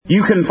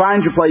You can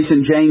find your place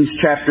in James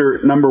chapter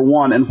number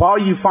 1. And while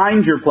you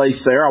find your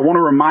place there, I want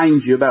to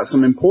remind you about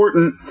some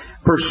important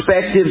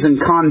perspectives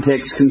and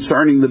context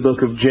concerning the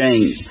book of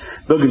James.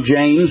 The book of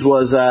James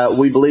was,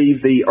 we believe,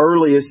 the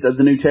earliest of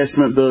the New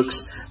Testament books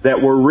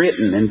that were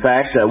written. In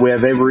fact, we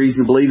have every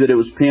reason to believe that it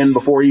was penned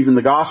before even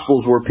the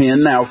Gospels were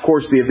penned. Now, of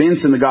course, the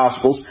events in the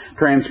Gospels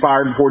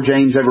transpired before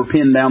James ever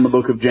penned down the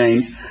book of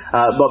James.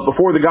 But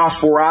before the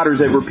Gospel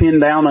writers ever penned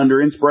down under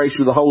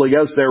inspiration of the Holy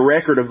Ghost their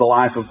record of the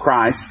life of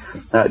Christ,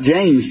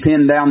 James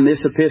penned down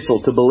this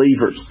epistle to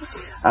believers.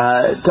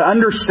 To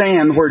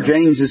understand where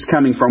James is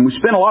coming from, we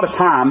spent a lot of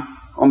time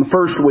on the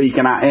first week,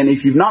 and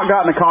if you've not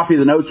gotten a copy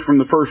of the notes from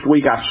the first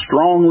week, I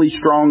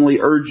strongly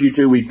urge you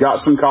to. We've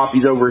got some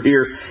copies over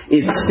here.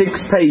 It's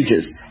 6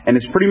 pages, and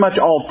it's pretty much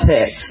all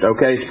text,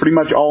 okay? It's pretty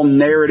much all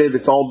narrative.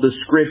 It's all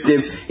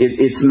descriptive.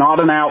 It's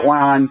not an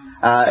outline,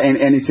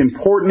 and it's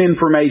important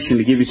information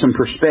to give you some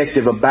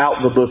perspective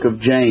about the book of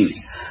James.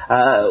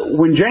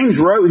 When James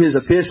wrote his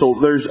epistle,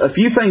 there's a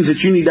few things that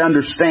you need to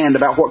understand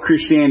about what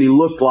Christianity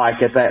looked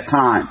like at that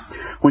time.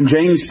 When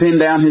James penned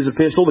down his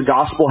epistle, the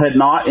gospel had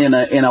not, in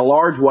a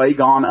large way,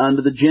 gone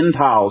unto the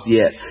Gentiles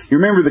yet. You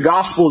remember, the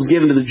gospel is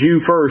given to the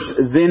Jew first,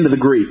 then to the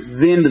Greek,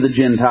 then to the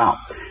Gentile.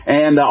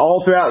 And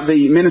all throughout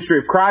the ministry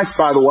of Christ,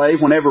 by the way,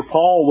 whenever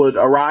Paul would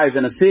arrive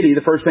in a city,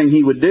 the first thing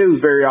he would do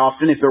very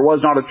often, if there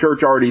was not a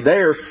church already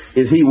there,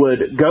 is he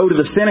would go to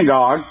the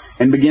synagogue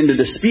and begin to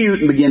dispute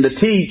and begin to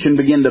teach and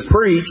begin to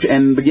preach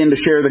and begin to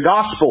share the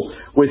gospel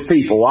with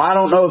people. Well, I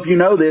don't know if you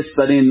know this,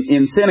 but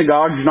in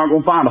synagogues you're not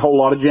going to find a whole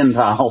lot of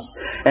Gentiles.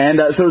 And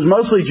so it was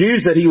mostly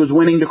Jews that he was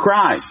winning to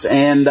Christ.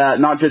 And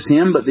not just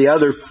him, but the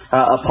other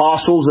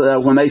apostles,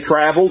 when they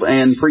traveled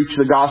and preached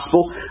the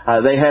gospel,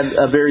 they had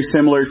a very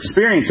similar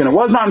experience. And it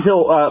was not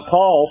until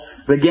Paul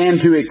began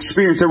to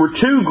experience, there were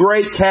 2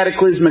 great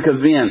cataclysmic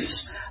events.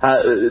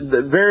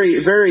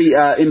 Very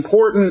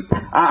important.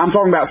 I'm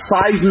talking about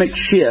seismic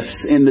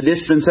shifts in the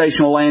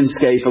dispensational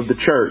landscape of the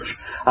church.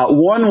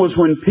 One was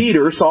when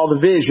Peter saw the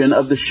vision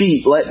of the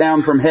sheep let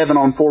down from heaven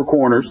on 4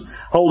 corners,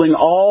 holding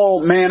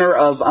all manner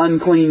of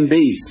unclean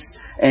beasts.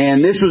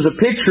 And this was a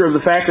picture of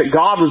the fact that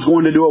God was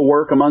going to do a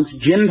work amongst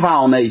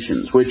Gentile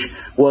nations, which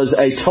was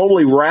a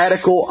totally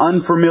radical,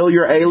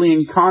 unfamiliar,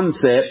 alien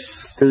concept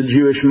to the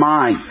Jewish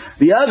mind.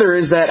 The other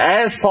is that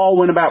as Paul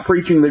went about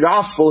preaching the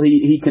gospel,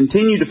 he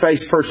continued to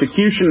face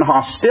persecution and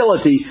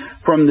hostility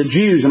from the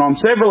Jews. And on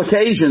several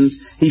occasions,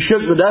 he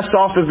shook the dust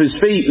off of his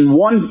feet. In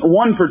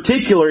one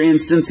particular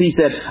instance, he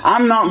said,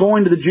 "I'm not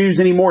going to the Jews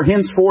anymore.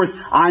 Henceforth,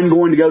 I'm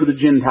going to go to the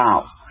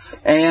Gentiles."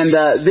 And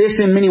this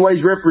in many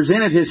ways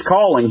represented his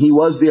calling. He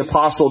was the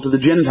apostle to the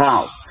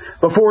Gentiles.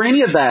 Before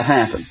any of that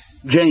happened,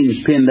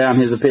 James penned down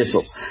his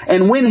epistle.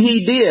 And when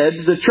he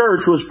did, the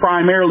church was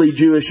primarily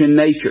Jewish in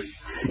nature.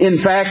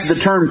 In fact,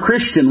 the term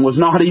Christian was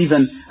not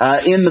even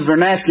in the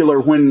vernacular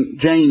when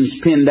James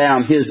penned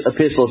down his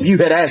epistle. If you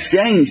had asked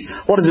James,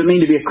 what does it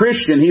mean to be a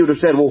Christian? He would have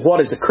said, well, what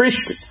is a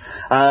Christian?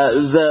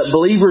 The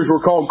believers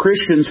were called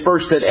Christians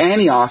first at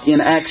Antioch in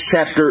Acts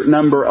chapter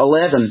number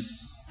 11.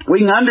 We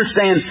can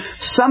understand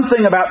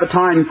something about the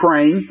time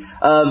frame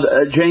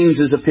of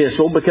James's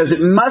epistle because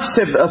it must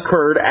have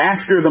occurred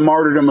after the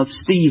martyrdom of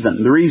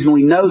Stephen. The reason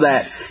we know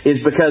that is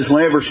because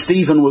whenever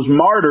Stephen was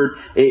martyred,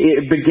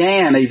 it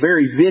began a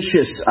very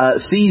vicious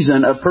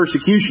season of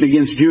persecution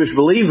against Jewish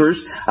believers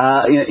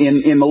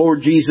in the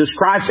Lord Jesus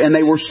Christ, and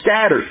they were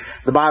scattered.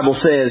 The Bible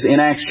says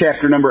in Acts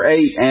chapter number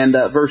 8 and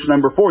verse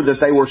number 4 that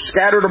they were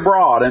scattered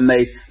abroad, and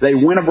they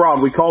went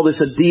abroad. We call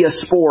this a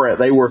diaspora.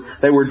 They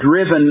were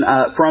driven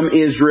from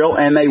Israel,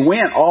 and they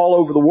went all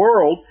over the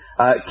world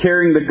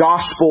carrying the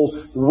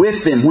gospel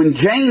with them. When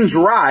James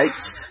writes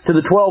to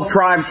the 12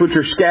 tribes which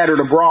are scattered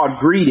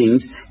abroad,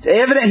 greetings, it's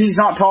evident he's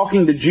not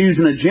talking to Jews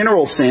in a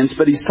general sense,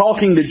 but he's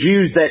talking to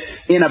Jews that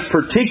in a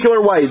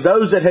particular way,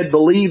 those that had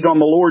believed on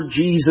the Lord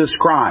Jesus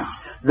Christ.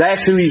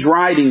 That's who he's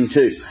writing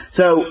to.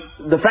 So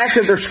the fact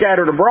that they're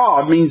scattered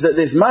abroad means that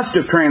this must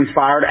have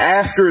transpired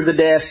after the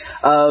death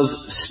of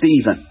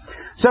Stephen.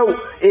 So,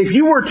 if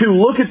you were to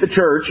look at the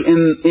church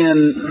in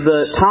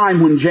the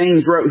time when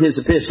James wrote his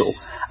epistle,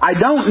 I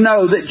don't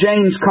know that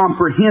James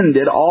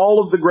comprehended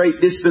all of the great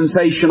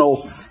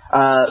dispensational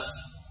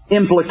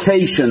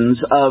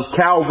implications of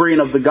Calvary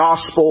and of the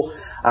gospel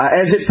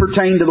as it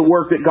pertained to the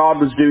work that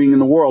God was doing in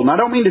the world. And I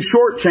don't mean to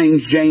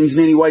shortchange James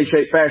in any way,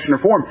 shape, fashion, or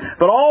form,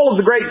 but all of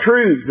the great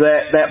truths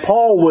that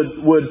Paul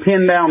would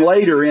pin down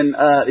later in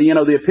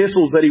the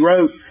epistles that he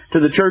wrote to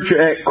the church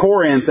at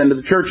Corinth and to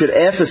the church at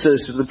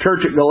Ephesus, to the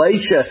church at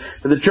Galatia,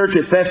 to the church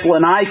at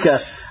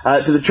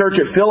Thessalonica, to the church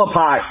at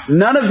Philippi.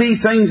 None of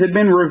these things had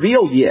been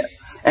revealed yet.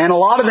 And a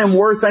lot of them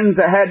were things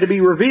that had to be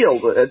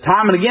revealed.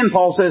 Time and again,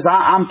 Paul says,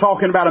 I'm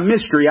talking about a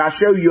mystery. I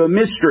show you a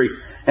mystery.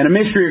 And a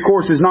mystery, of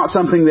course, is not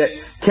something that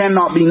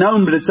cannot be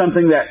known, but it's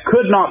something that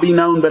could not be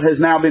known, but has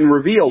now been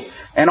revealed.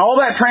 And all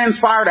that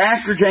transpired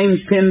after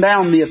James penned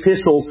down the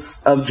epistle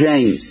of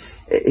James.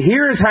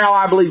 Here's how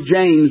I believe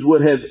James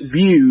would have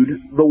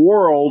viewed the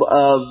world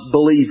of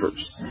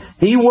believers.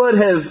 He would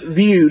have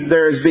viewed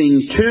there as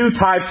being 2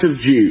 types of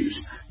Jews.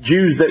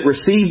 Jews that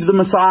received the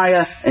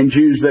Messiah and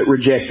Jews that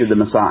rejected the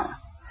Messiah.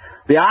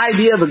 The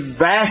idea of a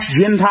vast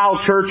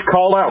Gentile church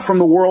called out from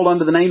the world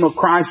under the name of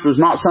Christ was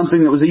not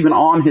something that was even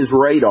on his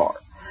radar.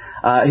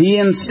 He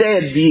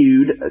instead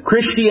viewed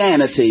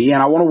Christianity,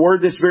 and I want to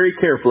word this very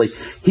carefully,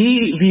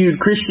 he viewed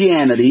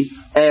Christianity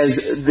as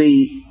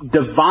the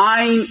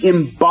divine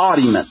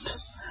embodiment,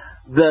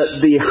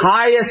 the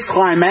highest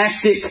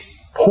climactic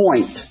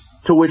point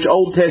to which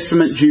Old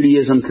Testament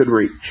Judaism could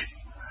reach.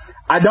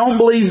 I don't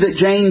believe that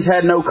James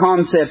had no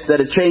concept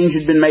that a change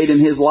had been made in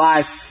his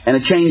life and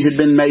a change had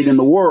been made in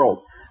the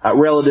world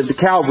relative to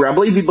Calvary. I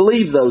believe he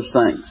believed those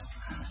things.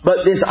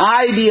 But this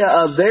idea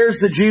of there's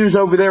the Jews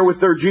over there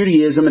with their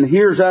Judaism and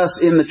here's us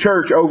in the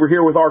church over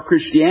here with our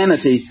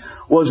Christianity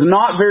was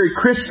not very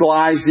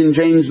crystallized in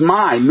James'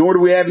 mind, nor do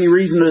we have any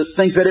reason to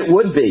think that it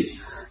would be.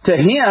 To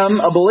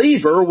him, a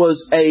believer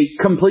was a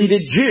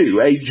completed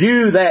Jew, a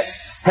Jew that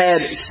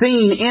had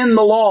seen in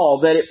the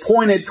law that it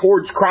pointed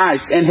towards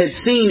Christ and had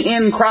seen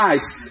in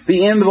Christ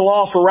the end of the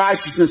law for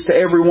righteousness to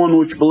everyone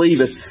which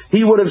believeth.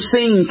 He would have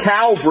seen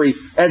Calvary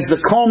as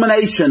the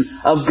culmination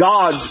of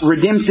God's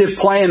redemptive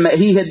plan that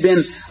He had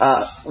been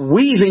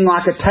weaving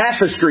like a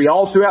tapestry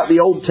all throughout the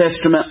Old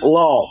Testament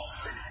law.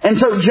 And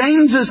so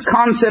James's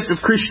concept of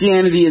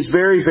Christianity is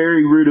very,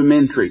 very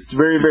rudimentary. It's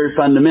very, very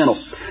fundamental.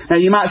 Now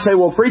you might say,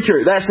 well,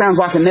 preacher, that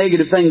sounds like a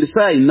negative thing to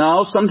say.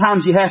 No,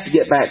 sometimes you have to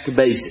get back to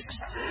basics.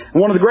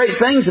 And one of the great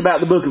things about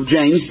the book of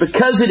James,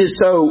 because it is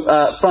so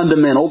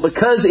fundamental,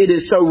 because it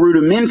is so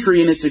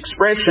rudimentary in its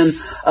expression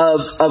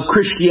of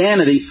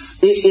Christianity,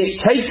 it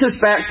takes us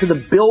back to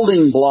the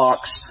building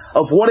blocks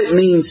of what it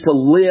means to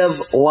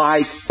live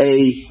like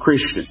a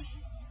Christian.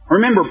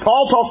 Remember,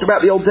 Paul talked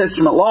about the Old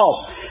Testament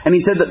law, and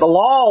he said that the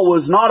law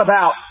was not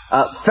about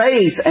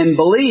faith and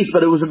belief,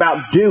 but it was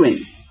about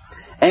doing.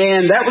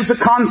 And that was the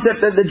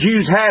concept that the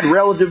Jews had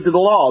relative to the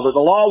law, that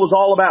the law was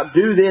all about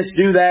do this,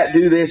 do that,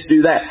 do this,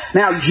 do that.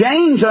 Now,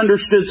 James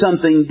understood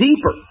something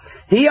deeper.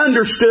 He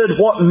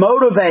understood what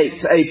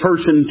motivates a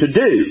person to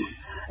do.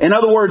 In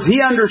other words, he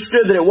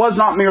understood that it was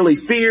not merely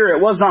fear,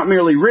 it was not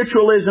merely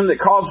ritualism that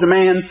caused a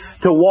man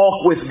to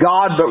walk with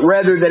God, but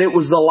rather that it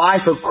was the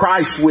life of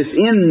Christ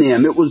within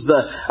them. It was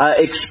the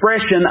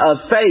expression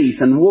of faith,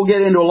 and we'll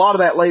get into a lot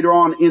of that later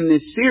on in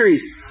this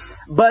series.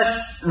 But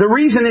the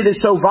reason it is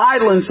so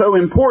vital and so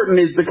important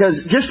is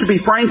because, just to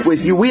be frank with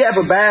you, we have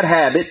a bad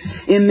habit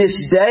in this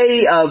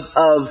day of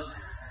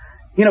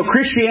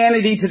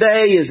Christianity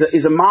today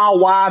is a mile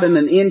wide and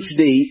an inch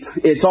deep.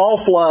 It's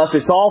all fluff.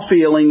 It's all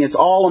feeling. It's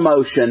all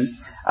emotion.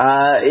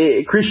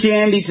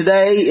 Christianity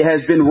today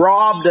has been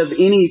robbed of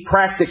any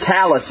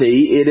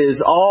practicality. It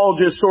is all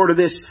just sort of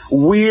this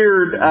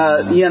weird,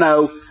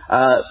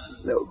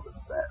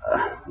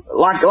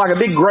 like a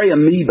big gray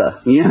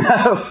amoeba,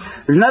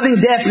 There's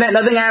nothing definite,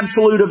 nothing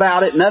absolute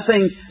about it,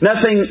 nothing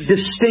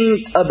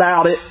distinct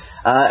about it.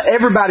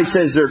 Everybody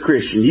says they're a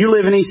Christian. You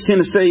live in East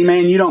Tennessee,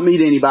 man, you don't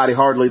meet anybody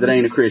hardly that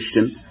ain't a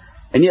Christian.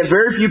 And yet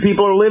very few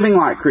people are living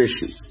like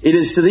Christians. It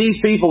is to these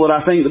people that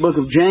I think the book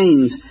of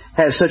James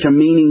has such a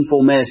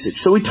meaningful message.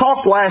 So we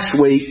talked last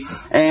week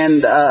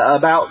and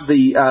about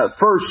the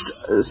first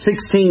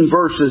 16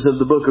 verses of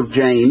the book of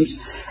James.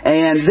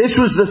 And this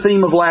was the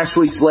theme of last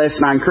week's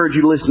lesson. I encourage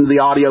you to listen to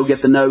the audio, get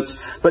the notes.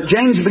 But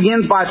James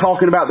begins by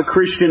talking about the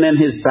Christian and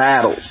his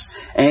battles.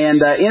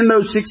 And in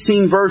those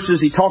 16 verses,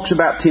 he talks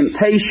about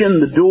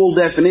temptation, the dual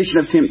definition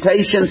of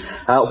temptation,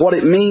 what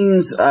it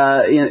means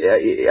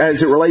as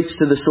it relates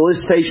to the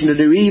solicitation to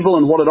do evil,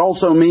 and what it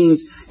also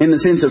means in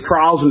the sense of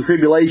trials and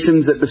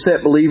tribulations that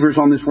beset believers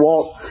on this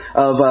walk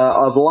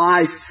of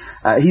life.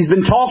 He's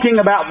been talking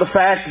about the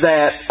fact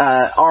that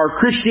our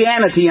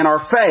Christianity and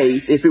our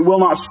faith, if it will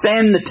not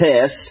stand the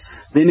test,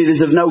 then it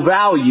is of no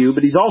value.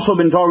 But he's also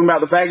been talking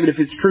about the fact that if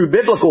it's true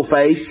biblical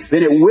faith,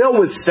 then it will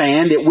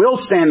withstand, it will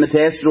stand the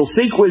test, it'll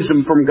seek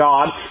wisdom from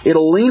God,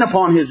 it'll lean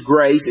upon His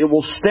grace, it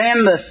will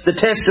stand the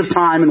test of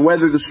time and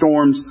weather the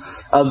storms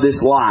of this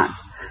life.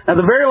 Now,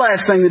 the very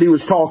last thing that he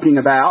was talking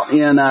about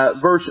in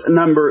verse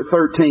number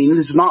 13,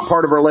 this is not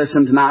part of our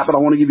lesson tonight, but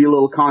I want to give you a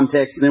little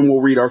context and then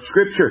we'll read our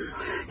scripture.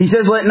 He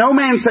says, "Let no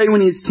man say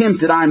when he is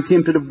tempted, I am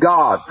tempted of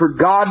God. For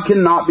God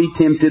cannot be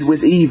tempted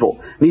with evil,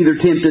 neither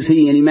tempteth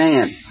He any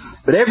man.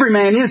 But every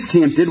man is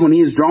tempted when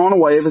he is drawn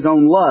away of his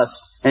own lust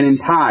and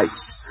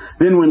enticed.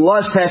 Then when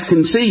lust hath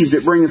conceived,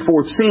 it bringeth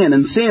forth sin,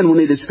 and sin,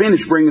 when it is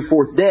finished, bringeth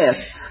forth death.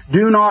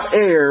 Do not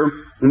err,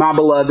 my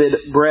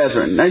beloved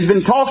brethren." Now, he's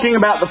been talking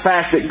about the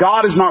fact that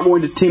God is not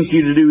going to tempt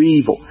you to do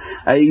evil.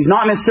 He's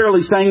not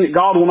necessarily saying that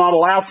God will not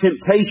allow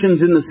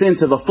temptations in the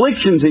sense of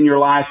afflictions in your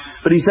life,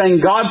 but he's saying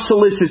God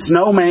solicits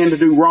no man to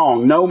do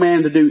wrong, no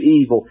man to do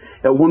evil.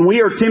 When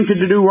we are tempted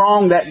to do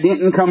wrong, that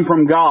didn't come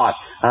from God.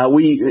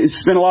 We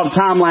spent a lot of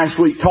time last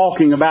week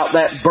talking about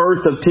that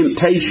birth of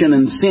temptation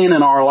and sin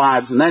in our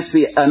lives, and that's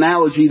the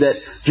analogy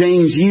that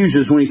James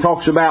uses when he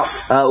talks about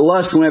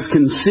lust when it hath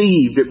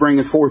conceived, it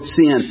bringeth forth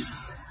sin.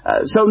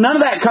 So none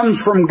of that comes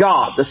from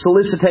God, the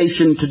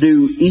solicitation to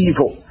do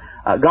evil.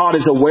 God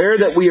is aware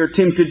that we are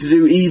tempted to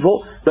do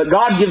evil, but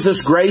God gives us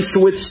grace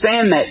to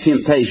withstand that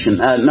temptation.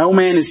 No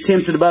man is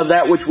tempted above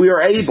that which we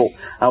are able.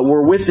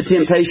 We're with the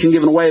temptation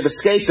given a way of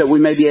escape that we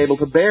may be able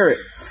to bear it.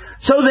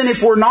 So then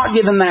if we're not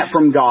given that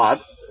from God,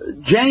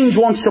 James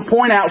wants to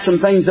point out some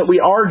things that we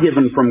are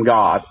given from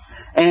God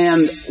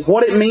and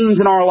what it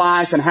means in our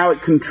life and how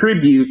it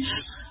contributes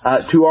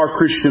to our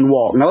Christian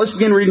walk. Now let's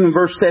begin reading in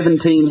verse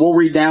 17. We'll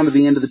read down to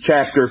the end of the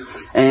chapter,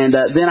 and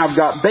then I've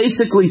got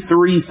basically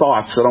 3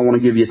 thoughts that I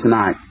want to give you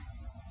tonight.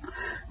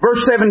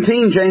 Verse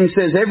 17, James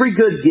says, "Every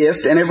good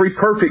gift and every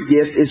perfect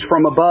gift is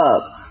from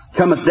above,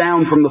 cometh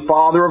down from the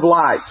Father of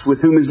lights, with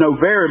whom is no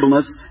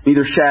variableness,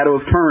 neither shadow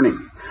of turning.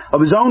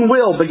 Of His own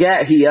will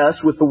begat He us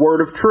with the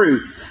word of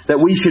truth, that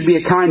we should be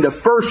a kind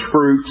of first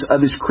fruits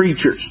of His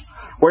creatures.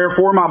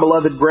 Wherefore, my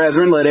beloved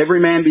brethren, let every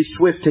man be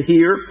swift to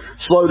hear,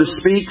 slow to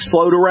speak,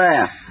 slow to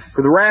wrath.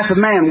 For the wrath of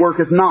man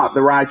worketh not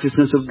the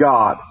righteousness of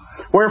God.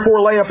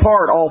 Wherefore lay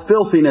apart all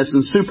filthiness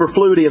and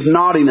superfluity of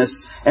naughtiness,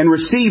 and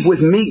receive with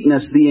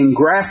meekness the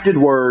engrafted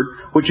word,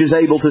 which is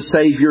able to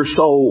save your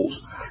souls.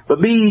 But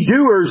be ye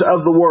doers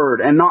of the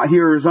word, and not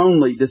hearers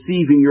only,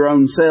 deceiving your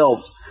own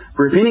selves.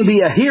 For if any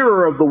be a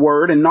hearer of the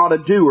word, and not a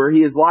doer,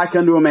 he is like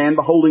unto a man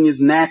beholding his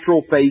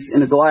natural face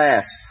in a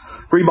glass.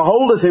 For he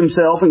beholdeth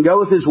himself, and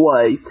goeth his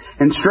way,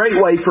 and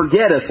straightway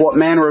forgetteth what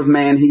manner of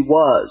man he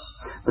was.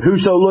 But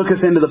whoso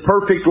looketh into the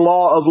perfect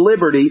law of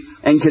liberty,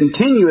 and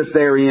continueth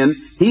therein,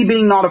 he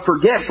being not a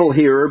forgetful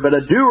hearer, but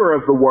a doer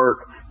of the work,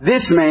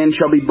 this man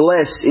shall be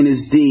blessed in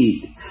his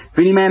deed. If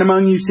any man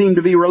among you seem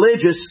to be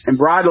religious, and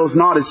bridleth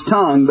not his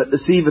tongue, but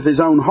deceiveth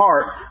his own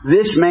heart,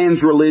 this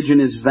man's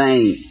religion is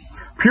vain.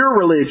 Pure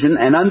religion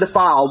and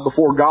undefiled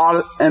before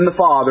God and the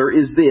Father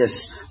is this,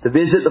 to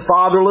visit the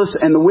fatherless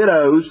and the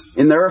widows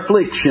in their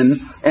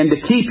affliction, and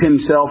to keep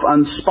himself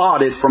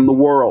unspotted from the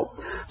world."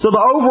 So the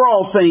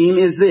overall theme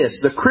is this,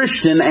 the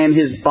Christian and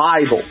his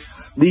Bible.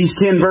 These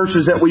 10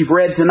 verses that we've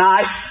read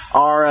tonight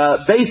are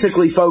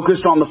basically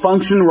focused on the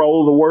function and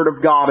role of the Word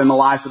of God in the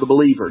life of the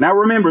believer. Now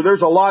remember,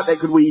 there's a lot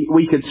that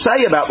we could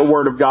say about the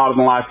Word of God in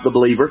the life of the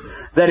believer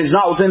that is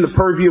not within the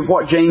purview of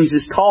what James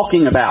is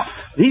talking about.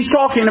 He's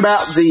talking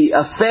about the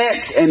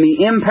effect and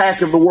the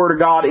impact of the Word of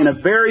God in a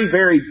very,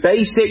 very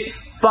basic,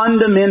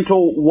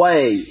 fundamental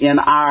way in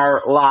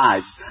our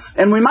lives.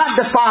 And we might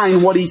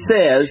define what he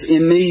says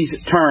in these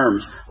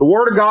terms. The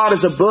Word of God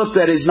is a book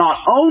that is not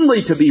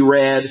only to be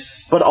read,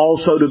 but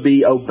also to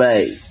be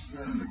obeyed.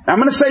 Now, I'm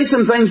going to say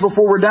some things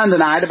before we're done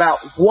tonight about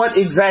what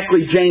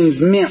exactly James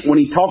meant when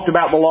he talked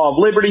about the law of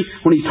liberty,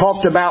 when he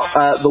talked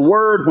about the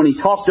Word, when he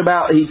talked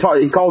about, he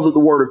calls it the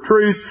Word of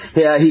truth,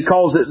 he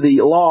calls it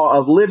the law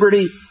of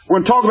liberty. We're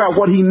going to talk about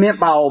what he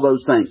meant by all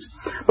those things.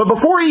 But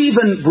before he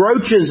even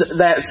broaches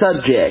that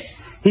subject,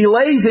 he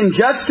lays in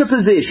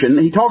juxtaposition,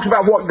 he talks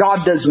about what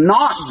God does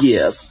not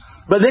give,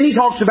 but then he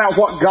talks about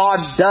what God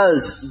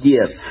does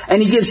give.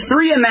 And he gives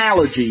 3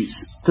 analogies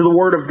to the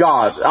Word of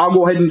God. I'll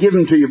go ahead and give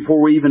them to you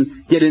before we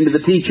even get into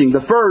the teaching.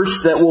 The first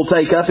that we'll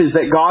take up is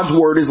that God's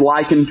Word is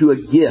likened to a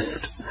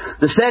gift.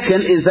 The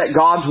second is that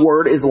God's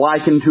Word is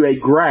likened to a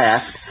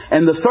graft.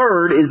 And the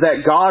third is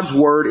that God's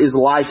Word is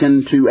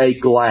likened to a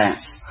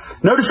glass.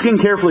 Notice again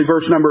carefully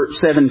verse number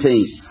 17.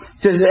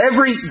 It says,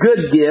 "Every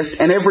good gift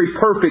and every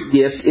perfect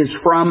gift is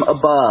from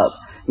above,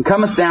 and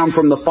cometh down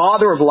from the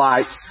Father of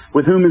lights,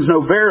 with whom is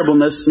no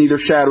variableness, neither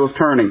shadow of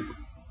turning."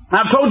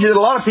 Now, I've told you that a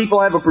lot of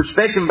people have a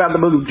perspective about the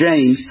book of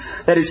James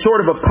that it's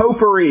sort of a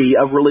potpourri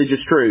of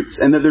religious truths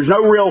and that there's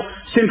no real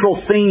central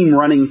theme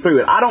running through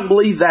it. I don't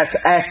believe that's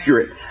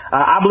accurate.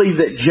 I believe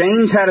that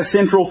James had a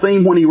central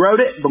theme when he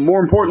wrote it, but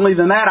more importantly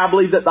than that, I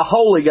believe that the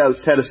Holy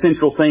Ghost had a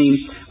central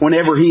theme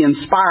whenever he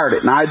inspired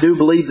it. And I do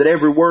believe that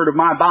every word of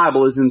my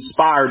Bible is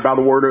inspired by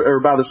the Word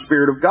or by the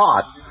Spirit of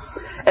God.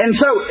 And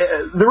so,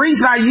 the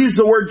reason I used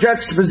the word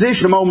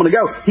juxtaposition a moment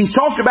ago, he's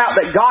talked about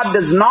that God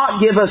does not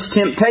give us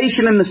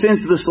temptation in the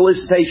sense of the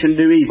solicitation to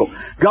do evil.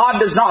 God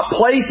does not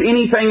place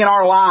anything in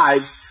our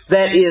lives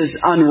that is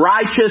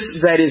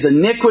unrighteous, that is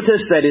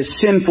iniquitous, that is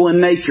sinful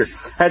in nature.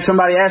 I had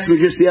somebody ask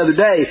me just the other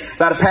day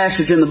about a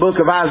passage in the book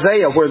of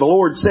Isaiah where the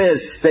Lord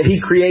says that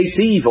He creates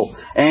evil.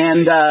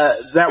 And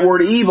that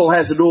word evil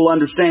has a dual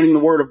understanding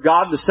of the Word of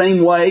God the same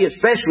way,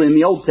 especially in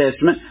the Old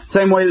Testament,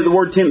 same way that the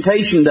word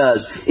temptation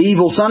does.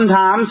 Evil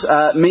sometimes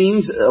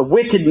means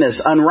wickedness,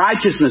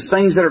 unrighteousness,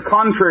 things that are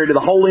contrary to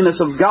the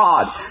holiness of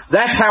God.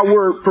 That's how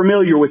we're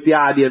familiar with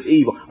the idea of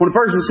evil. When a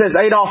person says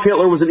Adolf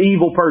Hitler was an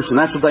evil person,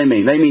 that's what they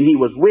mean. They mean he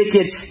was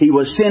wicked, he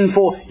was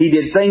sinful, he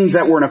did things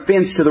that were an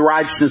offense to the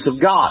righteousness of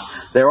God.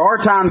 There are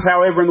times,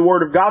 however, in the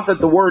Word of God that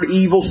the word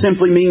evil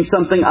simply means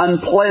something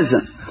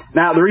unpleasant.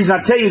 Now, the reason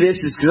I tell you this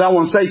is because I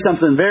want to say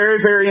something very,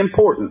 very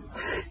important.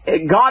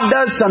 God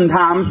does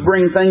sometimes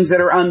bring things that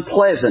are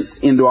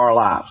unpleasant into our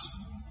lives.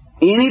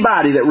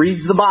 Anybody that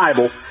reads the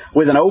Bible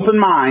with an open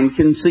mind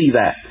can see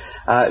that.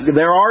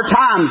 There are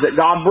times that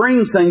God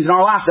brings things in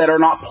our life that are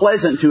not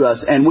pleasant to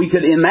us, and we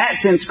could in that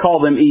sense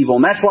call them evil.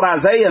 And that's what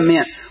Isaiah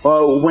meant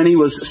when he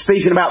was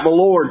speaking about the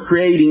Lord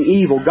creating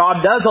evil.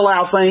 God does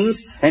allow things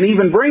and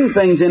even bring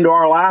things into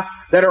our life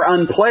that are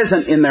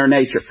unpleasant in their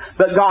nature.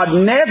 But God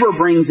never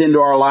brings into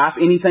our life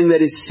anything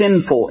that is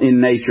sinful in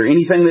nature,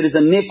 anything that is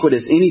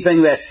iniquitous,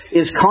 anything that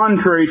is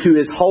contrary to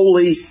His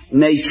holy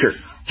nature.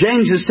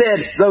 James has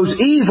said, those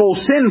evil,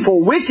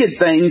 sinful, wicked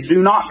things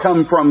do not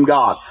come from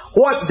God.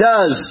 What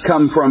does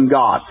come from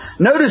God?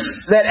 Notice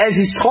that as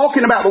he's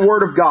talking about the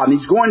Word of God, and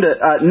he's going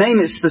to name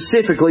it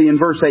specifically in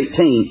verse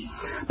 18,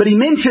 but he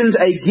mentions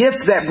a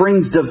gift that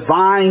brings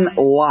divine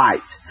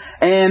light.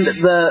 And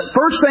the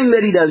first thing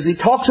that he does, he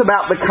talks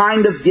about the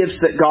kind of gifts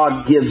that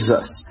God gives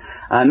us.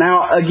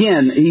 Now,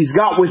 again, he's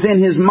got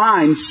within his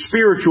mind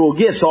spiritual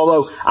gifts,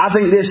 although I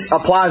think this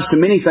applies to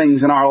many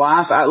things in our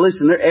life.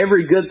 Listen,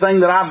 every good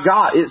thing that I've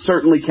got, it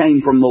certainly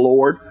came from the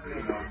Lord.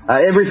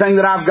 Everything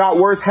that I've got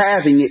worth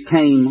having, it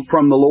came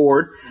from the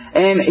Lord.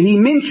 And he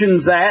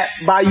mentions that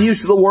by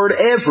use of the word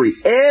every.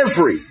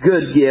 Every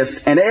good gift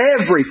and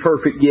every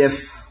perfect gift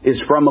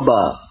is from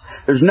above.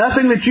 There's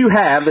nothing that you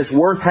have that's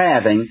worth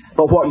having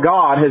but what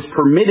God has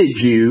permitted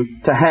you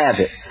to have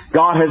it.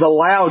 God has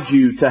allowed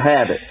you to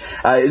have it.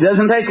 It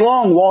doesn't take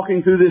long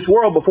walking through this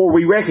world before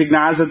we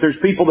recognize that there's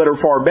people that are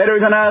far better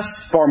than us,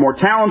 far more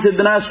talented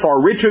than us,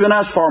 far richer than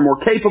us, far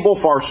more capable,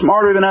 far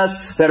smarter than us,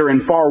 that are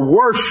in far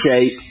worse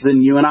shape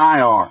than you and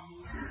I are.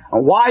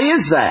 Why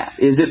is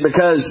that? Is it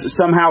because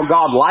somehow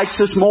God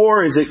likes us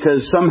more? Is it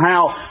because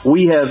somehow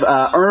we have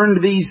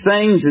earned these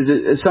things? Is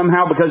it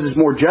somehow because it's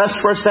more just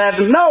for us to have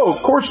them? No,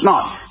 of course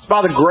not. It's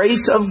by the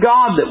grace of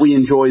God that we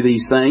enjoy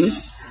these things.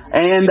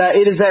 And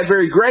it is that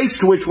very grace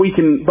to which we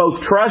can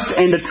both trust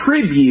and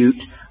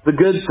attribute the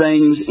good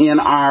things in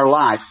our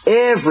life.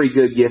 Every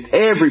good gift,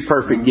 every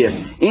perfect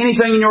gift,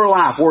 anything in your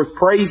life worth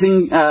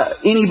praising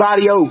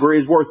anybody over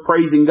is worth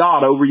praising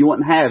God over. You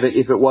wouldn't have it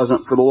if it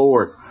wasn't for the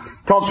Lord.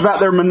 Talks about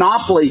their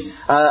monopoly,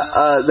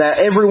 that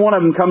every one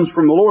of them comes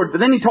from the Lord. But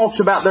then he talks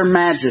about their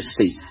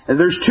majesty. And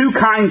there's two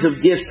kinds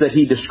of gifts that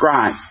he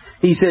describes.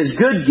 He says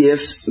good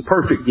gifts and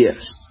perfect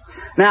gifts.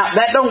 Now,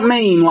 that don't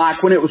mean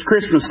like when it was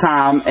Christmas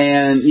time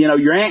and,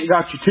 your aunt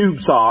got you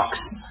tube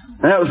socks.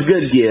 And that was a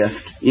good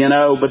gift,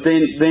 but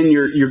then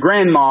your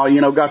grandma,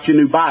 got you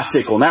a new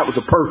bicycle, and that was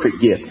a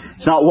perfect gift.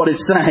 It's not what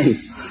it's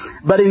saying.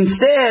 But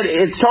instead,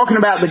 it's talking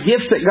about the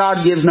gifts that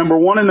God gives, number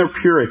one, in their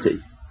purity.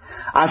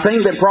 I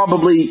think that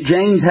probably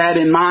James had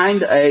in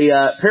mind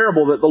a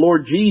parable that the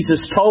Lord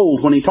Jesus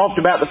told when he talked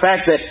about the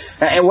fact that,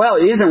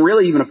 it isn't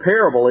really even a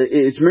parable.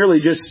 It's merely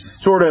just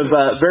sort of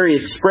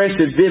very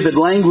expressive, vivid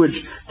language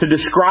to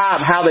describe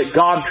how that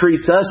God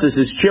treats us as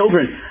His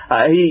children.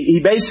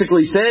 He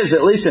basically says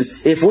that,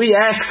 listen, if we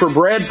ask for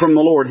bread from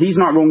the Lord, He's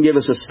not going to give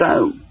us a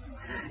stone.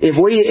 If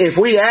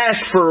we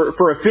ask for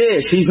a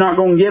fish, He's not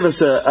going to give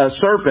us a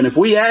serpent. If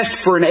we ask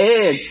for an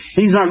egg,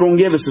 He's not going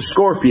to give us a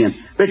scorpion.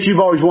 Bet you've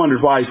always wondered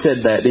why He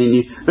said that, didn't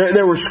you?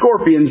 There were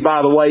scorpions,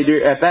 by the way,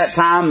 at that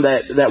time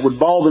that would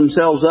ball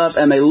themselves up,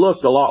 and they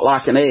looked a lot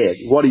like an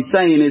egg. What He's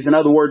saying is, in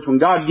other words, when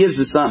God gives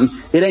us something,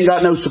 it ain't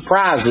got no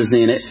surprises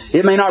in it.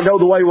 It may not go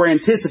the way we're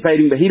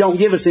anticipating, but He don't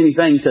give us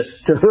anything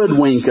to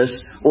hoodwink us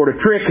or to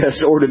trick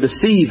us or to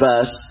deceive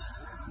us.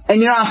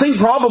 And I think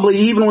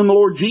probably even when the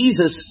Lord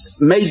Jesus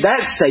made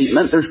that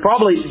statement,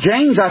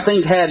 James, I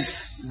think, had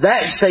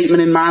that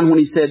statement in mind when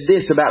he said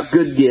this about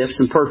good gifts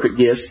and perfect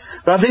gifts.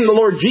 But I think the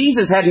Lord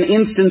Jesus had an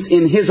instance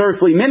in His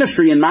earthly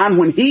ministry in mind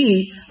when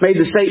He made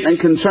the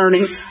statement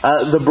concerning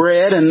the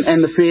bread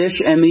and the fish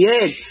and the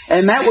egg.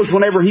 And that was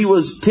whenever He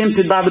was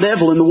tempted by the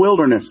devil in the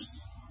wilderness.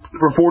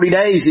 For 40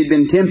 days He'd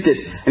been tempted,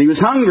 and He was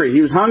hungry.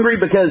 He was hungry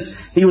because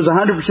He was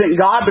 100%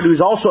 God, but He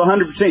was also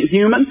 100%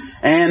 human.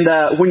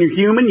 And when you're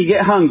human, you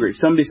get hungry.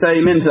 Somebody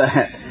say amen to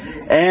that.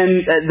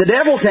 And the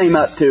devil came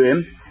up to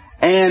Him,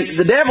 and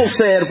the devil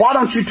said, why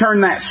don't you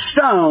turn that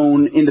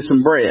stone into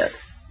some bread?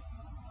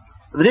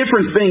 The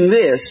difference being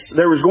this,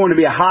 there was going to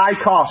be a high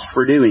cost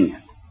for doing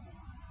it.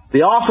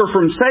 The offer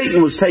from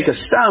Satan was take a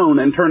stone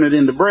and turn it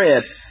into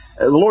bread.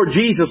 The Lord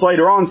Jesus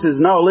later on says,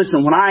 no,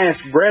 listen, when I ask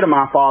bread of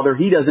my Father,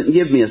 He doesn't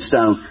give me a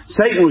stone.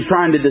 Satan was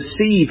trying to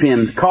deceive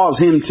Him, to cause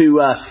Him to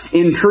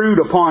intrude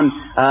upon,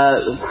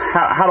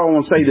 how do I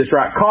want to say this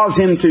right? Cause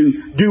Him to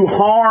do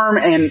harm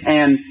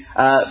and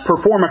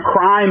perform a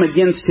crime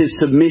against His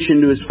submission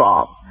to His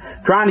Father.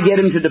 Trying to get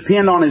Him to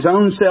depend on His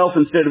own self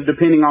instead of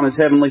depending on His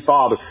Heavenly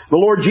Father.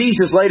 The Lord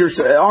Jesus later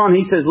on,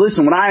 He says,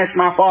 listen, when I ask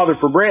my Father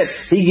for bread,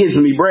 He gives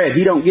me bread.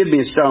 He don't give me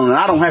a stone, and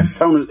I don't have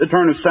to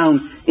turn a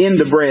stone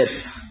into bread.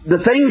 The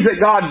things that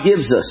God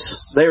gives us,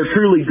 they are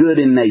truly good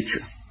in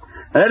nature.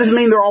 Now, that doesn't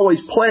mean they're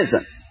always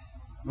pleasant,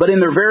 but in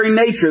their very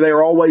nature, they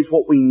are always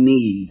what we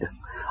need.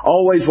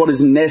 Always what is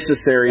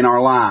necessary in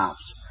our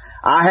lives.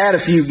 I had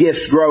a few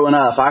gifts growing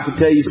up. I could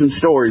tell you some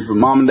stories, but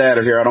Mom and Dad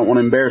are here. I don't want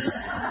to embarrass them.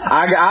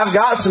 I've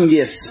got some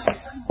gifts.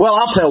 Well,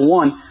 I'll tell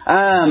one.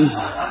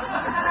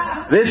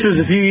 This was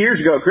a few years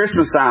ago at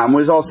Christmas time.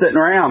 We was all sitting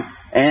around,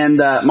 And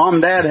Mom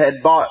and Dad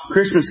had bought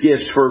Christmas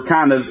gifts for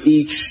kind of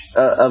each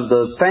of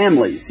the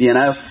families, you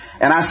know.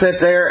 And I sat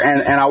there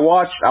and I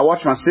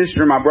watched my sister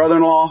and my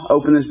brother-in-law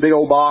open this big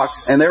old box,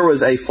 and there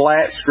was a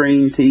flat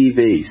screen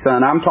TV.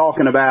 Son, I'm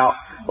talking about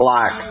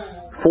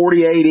like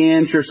 48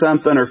 inch or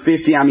something, or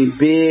 50. I mean,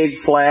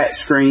 big flat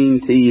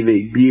screen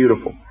TV.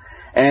 Beautiful.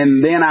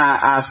 And then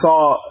I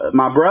saw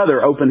my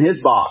brother open his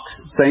box.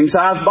 Same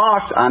size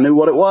box. I knew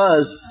what it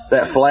was.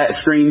 That flat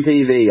screen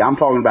TV. I'm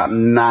talking about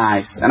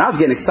nice. And I was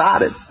getting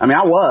excited. I mean,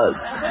 I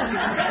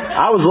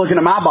was looking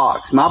at my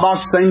box. My box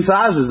is the same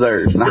size as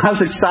theirs. And I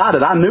was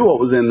excited. I knew what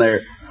was in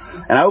there.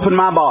 And I opened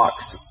my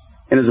box.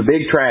 And it was a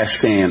big trash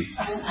can.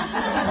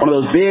 One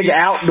of those big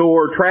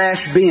outdoor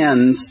trash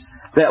bins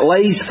that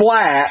lays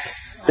flat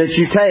that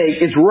you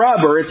take. It's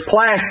rubber. It's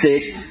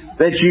plastic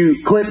that you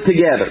clip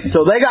together.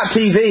 So they got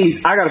TVs,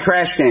 I got a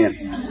trash can.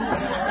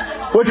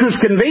 Which was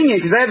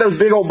convenient because they had those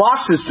big old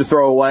boxes to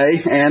throw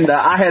away, and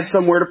I had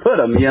somewhere to put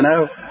them, you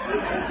know.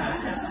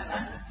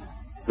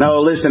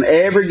 No, listen,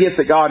 every gift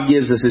that God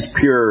gives us is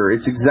pure.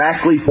 It's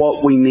exactly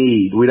what we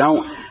need.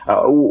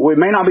 It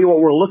may not be what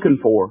we're looking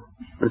for,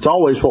 but it's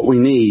always what we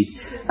need.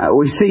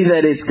 We see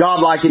that it's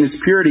godlike in its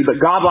purity, but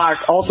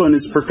godlike also in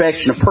its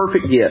perfection, a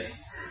perfect gift.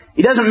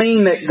 It doesn't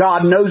mean that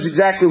God knows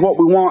exactly what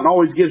we want and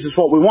always gives us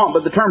what we want,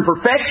 but the term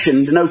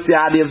perfection denotes the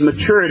idea of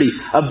maturity,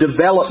 of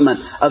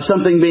development, of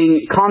something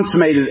being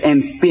consummated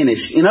and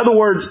finished. In other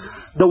words,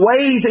 the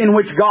ways in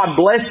which God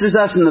blesses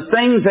us and the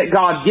things that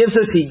God gives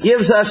us, He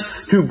gives us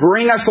to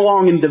bring us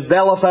along and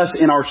develop us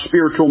in our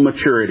spiritual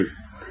maturity.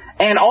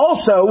 And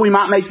also, we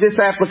might make this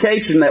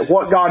application that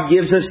what God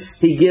gives us,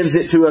 He gives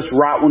it to us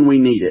right when we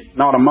need it.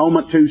 Not a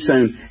moment too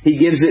soon. He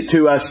gives it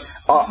to us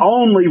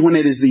only when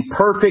it is the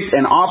perfect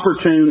and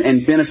opportune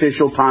and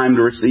beneficial time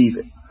to receive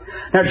it.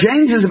 Now,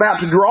 James is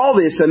about to draw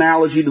this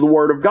analogy to the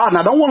Word of God. And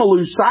I don't want to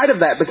lose sight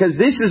of that because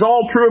this is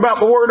all true about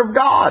the Word of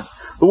God.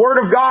 The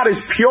Word of God is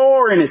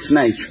pure in its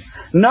nature.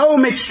 No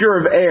mixture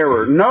of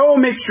error, no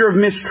mixture of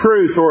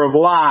mistruth or of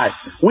lie.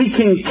 We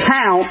can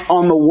count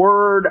on the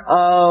Word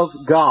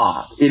of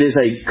God. It is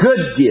a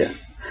good gift,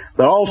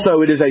 but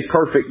also it is a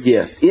perfect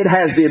gift. It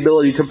has the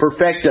ability to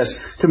perfect us,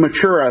 to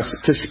mature us,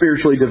 to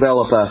spiritually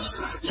develop us.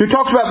 So he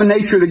talks about the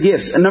nature of the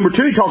gifts. And number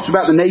two, he talks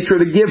about the nature of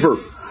the giver.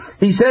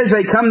 He says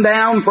they come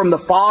down from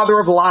the Father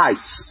of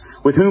lights,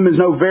 with whom is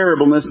no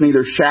variableness,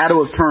 neither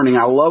shadow of turning.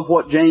 I love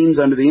what James,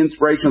 under the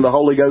inspiration of the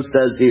Holy Ghost,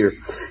 does here.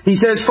 He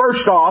says,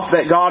 first off,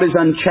 that God is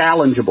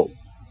unchallengeable.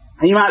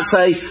 And you might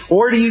say,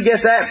 where do you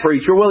get that,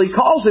 preacher? Well, he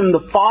calls Him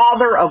the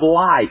Father of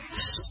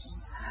lights.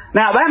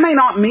 Now, that may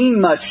not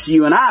mean much to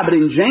you and I, but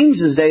in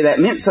James's day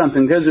that meant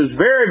something because it was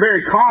very,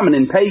 very common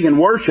in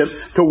pagan worship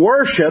to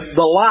worship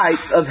the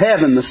lights of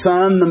heaven, the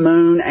sun, the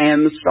moon,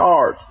 and the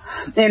stars.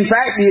 In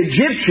fact, the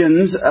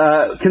Egyptians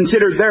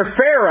considered their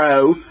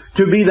Pharaoh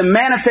to be the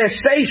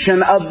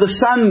manifestation of the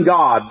sun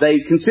god.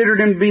 They considered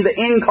him to be the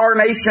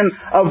incarnation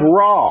of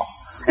Ra.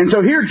 And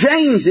so here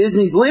James is, and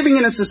he's living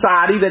in a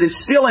society that has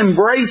still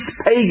embraced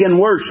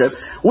pagan worship.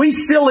 We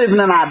still live in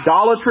an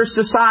idolatrous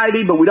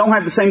society, but we don't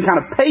have the same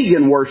kind of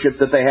pagan worship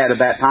that they had at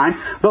that time.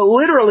 But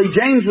literally,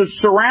 James was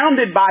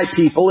surrounded by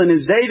people in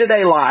his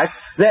day-to-day life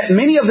that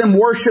many of them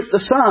worship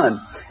the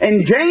sun.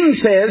 And James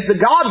says the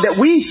God that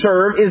we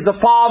serve is the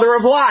Father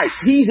of lights.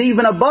 He's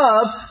even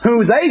above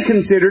who they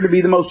consider to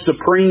be the most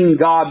supreme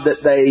God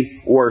that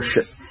they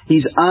worship.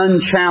 He's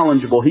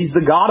unchallengeable. He's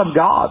the God of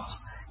gods.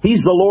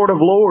 He's the Lord of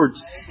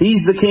lords.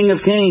 He's the King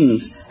of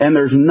kings. And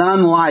there's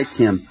none like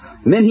Him.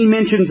 And then he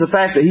mentions the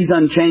fact that He's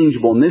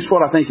unchangeable. And this is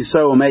what I think is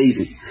so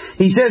amazing.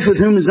 He says, with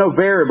whom is no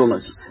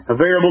variableness. A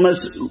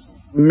variableness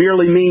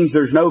merely means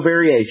there's no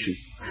variation.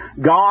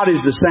 God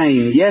is the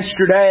same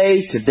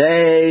yesterday,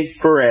 today,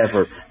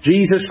 forever.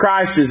 Jesus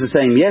Christ is the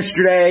same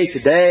yesterday,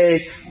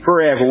 today,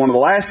 forever. One of the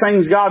last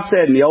things God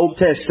said in the Old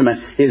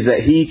Testament is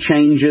that He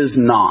changes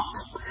not.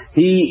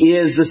 He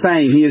is the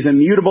same. He is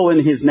immutable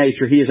in His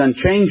nature. He is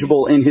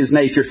unchangeable in His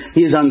nature.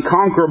 He is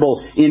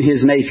unconquerable in His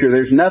nature.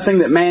 There's nothing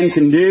that man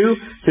can do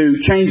to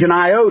change an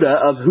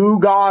iota of who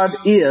God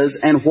is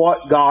and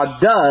what God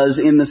does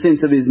in the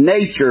sense of His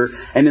nature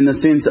and in the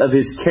sense of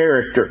His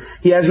character.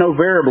 He has no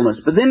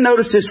variableness. But then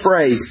notice this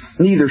phrase,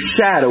 neither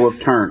shadow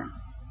of turning.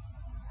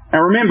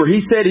 Now remember,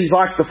 he said He's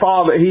like the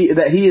Father,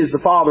 that He is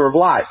the Father of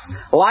lights.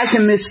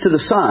 Liken this to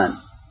the sun.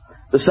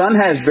 The sun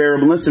has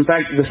variableness. In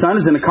fact, the sun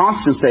is in a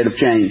constant state of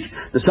change.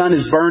 The sun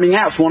is burning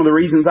out. It's one of the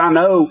reasons I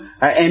know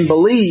and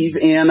believe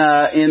in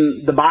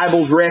the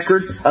Bible's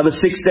record of a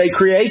 6-day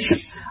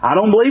creation. I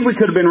don't believe we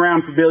could have been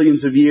around for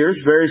billions of years,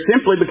 very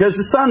simply because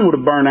the sun would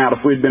have burned out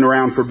if we'd been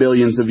around for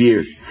billions of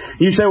years.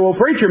 You say, well,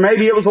 preacher,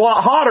 maybe it was a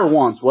lot hotter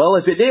once. Well,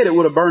 if it did, it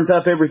would have burnt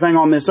up everything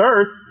on this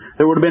earth.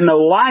 There would have been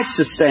no life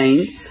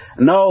sustained.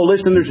 No,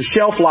 listen, there's a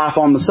shelf life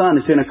on the sun.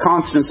 It's in a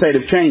constant state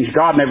of change.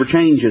 God never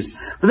changes.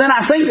 But then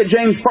I think that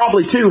James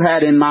probably too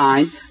had in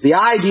mind the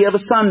idea of a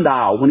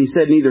sundial when he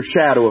said neither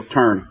shadow of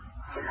turning.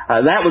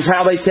 That was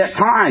how they kept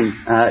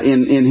time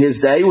in his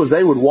day, was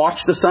they would watch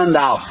the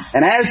sundial.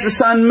 And as the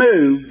sun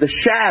moved, the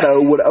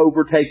shadow would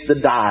overtake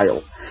the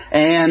dial.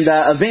 And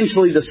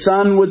eventually the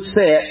sun would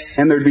set,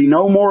 and there'd be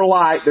no more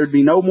light. There'd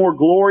be no more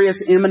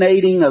glorious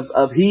emanating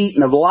of heat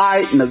and of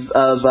light and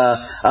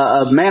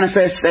of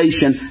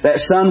manifestation. That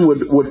sun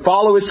would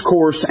follow its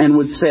course and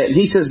would set. And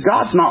he says,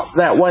 God's not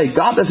that way.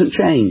 God doesn't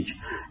change.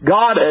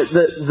 God,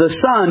 the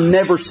sun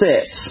never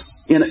sets.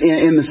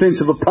 In the sense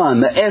of a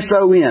pun, the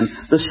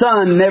S-O-N. The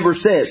sun never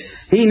sets.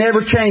 He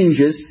never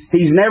changes.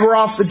 He's never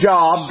off the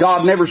job.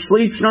 God never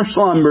sleeps nor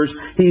slumbers.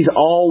 He's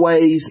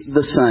always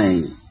the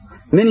same.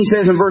 And then he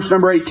says in verse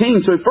number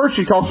 18, so first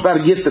he talks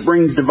about a gift that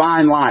brings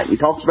divine light. He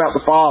talks about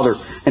the Father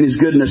and His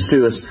goodness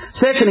to us.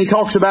 Second, he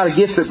talks about a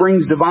gift that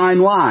brings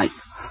divine light.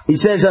 He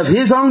says, of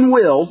His own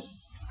will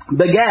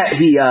begat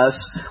He us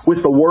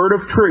with the word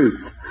of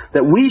truth,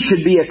 that we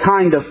should be a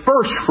kind of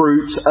first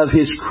fruits of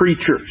His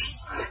creatures.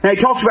 Now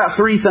he talks about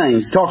three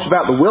things. He talks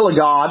about the will of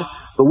God,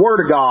 the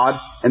Word of God,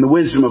 and the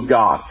wisdom of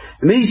God.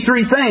 And these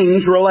three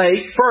things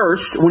relate,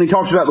 first, when he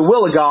talks about the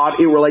will of God,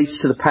 it relates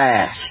to the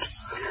past.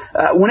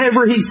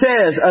 Whenever he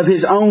says, of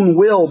His own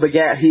will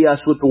begat He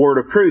us with the word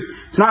of truth,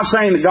 it's not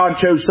saying that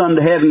God chose some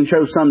to heaven and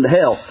chose some to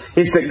hell.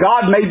 It's that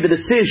God made the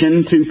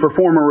decision to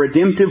perform a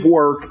redemptive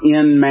work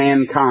in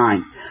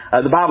mankind.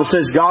 The Bible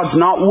says God's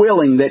not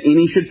willing that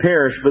any should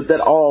perish, but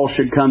that all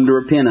should come to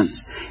repentance.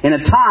 In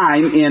a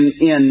time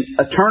in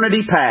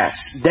eternity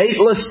past,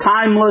 dateless,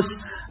 timeless,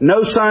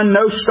 no sun,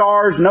 no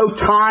stars, no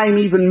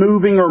time even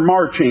moving or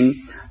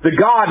marching, the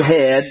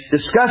Godhead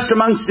discussed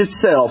amongst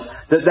itself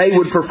that they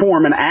would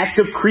perform an act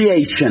of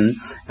creation,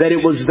 that it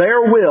was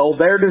their will,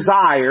 their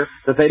desire,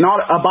 that they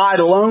not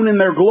abide alone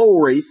in their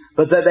glory,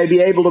 but that they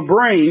be able to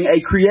bring a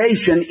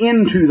creation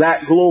into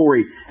that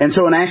glory. And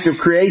so an act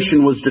of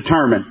creation was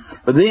determined.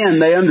 But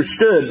then they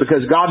understood,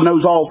 because God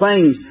knows all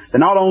things,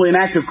 that not only an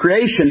act of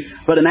creation,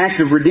 but an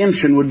act of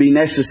redemption would be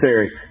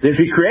necessary. That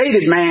if He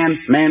created man,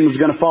 man was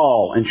going to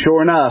fall. And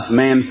sure enough,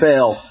 man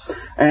fell.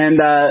 And,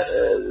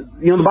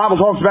 the Bible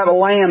talks about a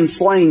lamb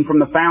slain from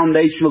the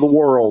foundation of the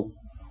world.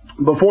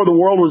 Before the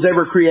world was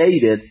ever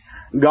created,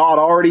 God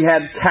already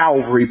had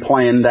Calvary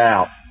planned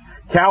out.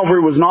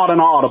 Calvary was not an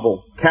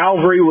audible.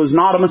 Calvary was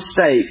not a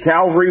mistake.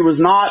 Calvary was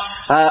not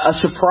a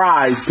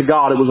surprise to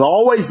God. It was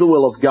always the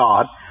will of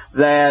God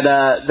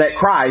that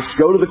Christ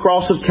go to the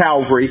cross of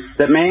Calvary,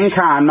 that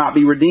mankind might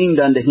be redeemed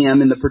unto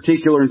Him in the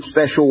particular and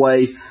special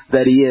way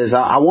that He is.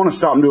 I want to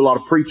stop and do a lot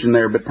of preaching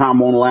there, but time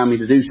won't allow me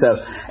to do so.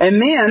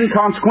 And then,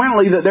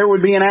 consequently, that there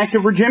would be an act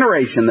of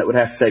regeneration that would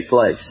have to take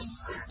place.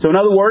 So in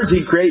other words,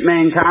 He'd create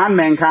mankind,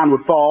 mankind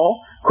would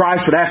fall,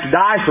 Christ would have to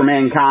die for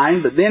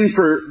mankind, but then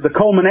for the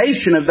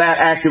culmination of that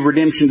act of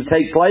redemption to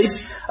take place,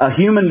 a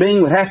human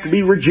being would have to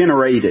be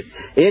regenerated.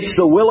 It's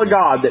the will of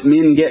God that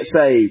men get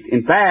saved.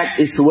 In fact,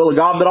 it's the will of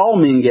God that all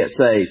men get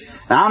saved.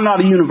 Now, I'm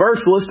not a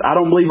universalist. I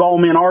don't believe all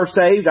men are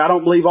saved. I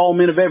don't believe all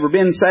men have ever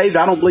been saved.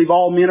 I don't believe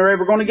all men are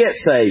ever going to get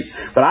saved.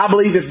 But I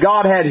believe if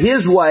God had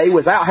His way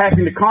without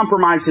having to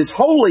compromise His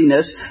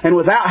holiness and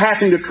without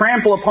having to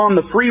trample upon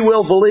the free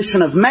will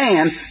volition of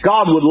man,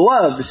 God would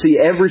love to see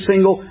every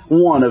single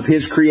one of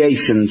His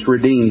creations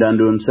redeemed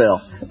unto Himself.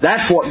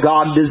 That's what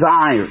God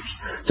desires.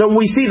 So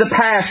we see the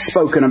past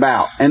spoken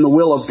about and the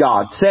will of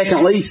God.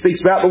 Secondly, He speaks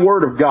about the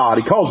Word of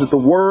God. He calls it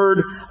the Word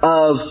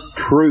of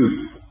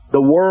Truth.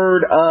 The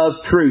Word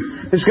of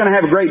Truth. It's going to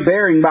have a great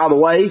bearing, by the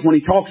way, when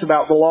he talks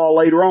about the law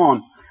later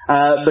on.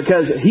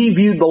 Because he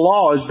viewed the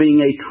law as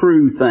being a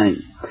true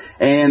thing.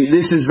 And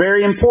this is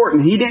very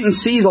important. He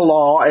didn't see the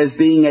law as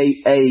being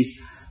a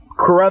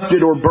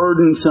corrupted or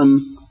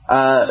burdensome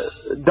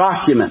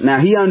document.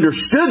 Now, he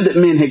understood that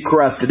men had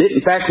corrupted it.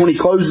 In fact, when he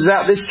closes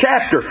out this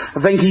chapter,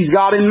 I think he's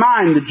got in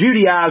mind the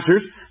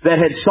Judaizers that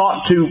had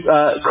sought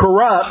to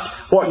corrupt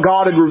what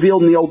God had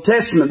revealed in the Old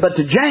Testament. But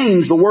to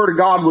James, the Word of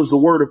God was the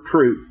Word of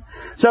truth.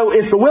 So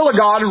if the will of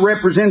God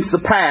represents the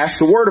past,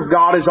 the Word of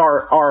God is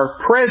our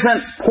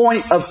present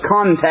point of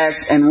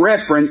contact and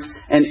reference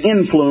and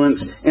influence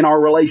in our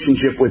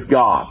relationship with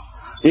God.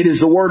 It is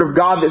the Word of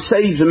God that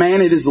saves a man.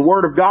 It is the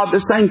Word of God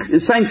that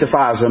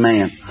sanctifies a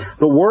man.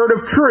 The Word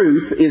of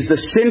truth is the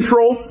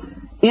central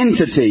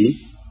entity,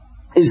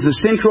 is the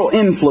central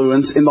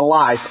influence in the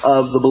life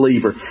of the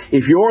believer.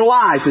 If your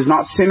life is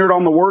not centered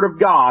on the Word of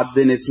God,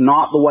 then it's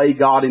not the way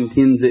God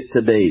intends it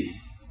to be.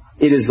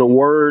 It is the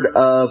Word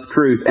of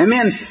truth. And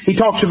then he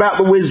talks about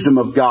the wisdom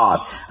of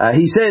God.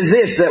 He says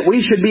this, that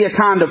we should be a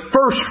kind of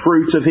first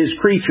fruits of His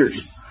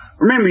creatures.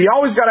 Remember, you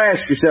always got to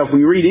ask yourself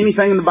when you read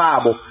anything in the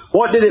Bible,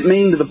 what did it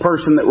mean to the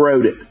person that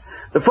wrote it?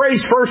 The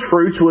phrase first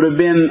fruits would have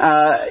been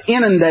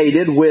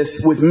inundated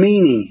with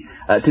meaning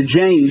to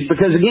James,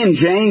 because again,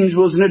 James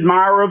was an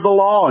admirer of the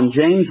law, and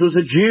James was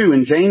a Jew,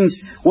 and James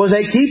was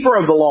a keeper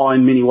of the law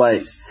in many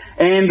ways.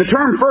 And the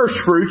term first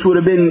fruits would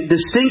have been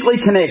distinctly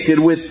connected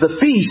with the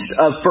feast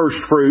of first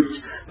fruits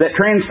that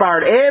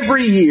transpired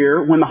every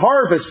year when the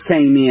harvest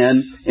came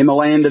in the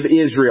land of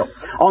Israel.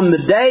 On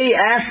the day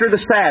after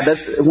the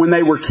Sabbath, when they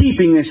were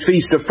keeping this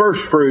feast of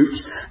first fruits,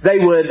 they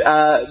would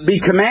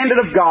be commanded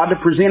of God to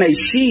present a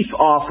sheaf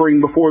offering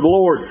before the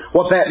Lord.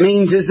 What that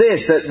means is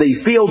this, that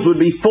the fields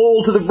would be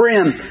full to the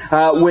brim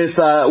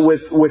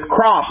with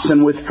crops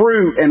and with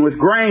fruit and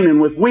with grain and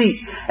with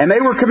wheat. And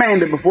they were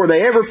commanded before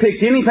they ever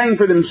picked anything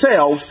for themselves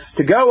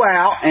to go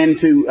out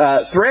and to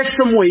thresh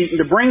some wheat and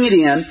to bring it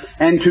in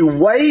and to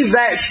wave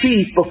that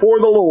sheaf before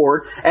the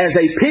Lord as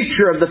a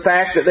picture of the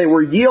fact that they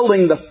were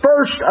yielding the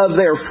first of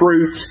their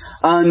fruits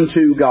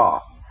unto God.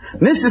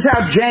 And this is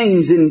how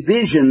James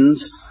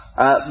envisions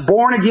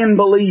born-again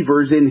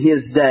believers in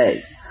his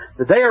day.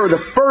 That they are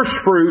the first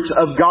fruits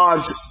of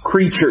God's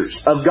creatures,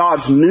 of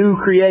God's new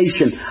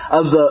creation,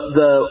 of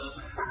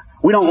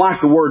we don't like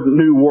the word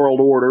New World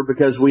Order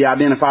because we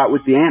identify it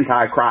with the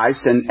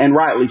Antichrist, and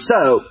rightly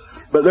so.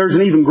 But there's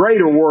an even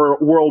greater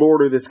world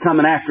order that's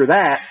coming after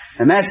that,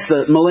 and that's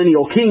the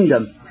millennial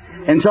kingdom.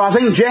 And so I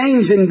think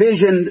James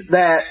envisioned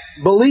that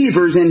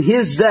believers in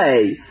his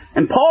day,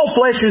 and Paul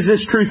fleshes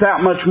this truth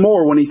out much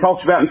more when he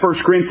talks about in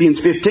 1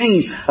 Corinthians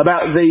 15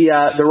 about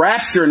the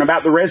rapture and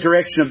about the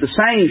resurrection of the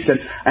saints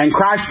and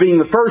Christ being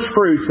the first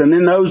fruits, and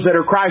then those that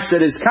are Christ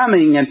that is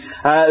coming, and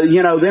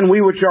then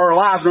we which are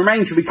alive and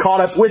remain shall be caught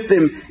up with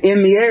them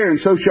in the air, and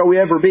so shall we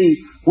ever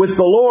be with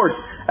the Lord.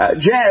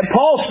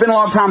 Paul spent a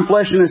lot of time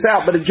fleshing this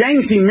out, but at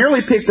James he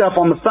merely picked up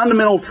on the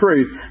fundamental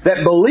truth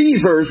that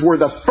believers were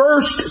the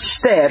first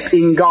step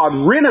in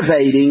God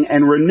renovating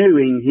and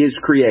renewing His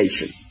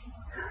creation.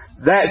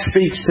 That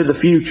speaks to the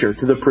future,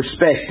 to the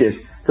perspective,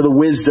 to the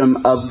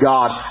wisdom of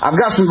God. I've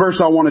got some verses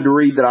I wanted to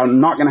read that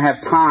I'm not going to have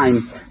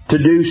time to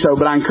do so,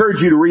 but I encourage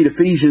you to read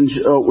Ephesians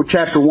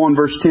chapter 1,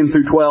 verse 10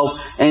 through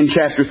 12, and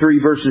chapter 3,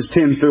 verses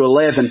 10 through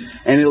 11,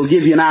 and it'll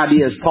give you an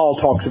idea as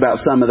Paul talks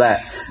about some of that.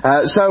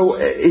 So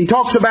he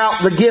talks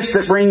about the gift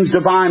that brings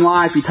divine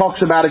life. He talks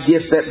about a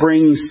gift that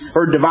brings,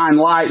 or divine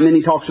light, and then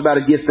he talks about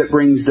a gift that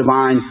brings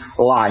divine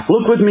life.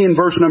 Look with me in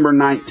verse number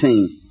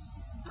 19.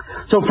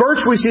 So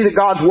first we see that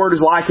God's Word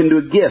is likened to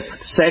a gift.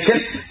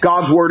 Second,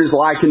 God's Word is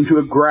likened to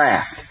a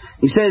graft.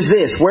 He says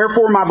this,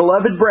 "Wherefore, my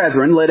beloved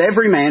brethren, let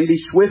every man be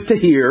swift to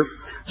hear,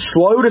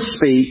 slow to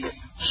speak,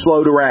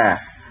 slow to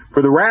wrath.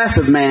 For the wrath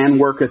of man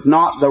worketh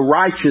not the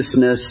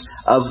righteousness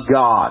of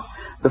God."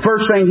 The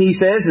first thing he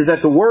says is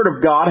that the Word of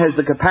God has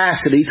the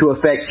capacity to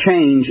affect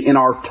change in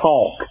our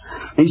talk.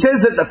 He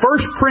says that the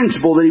first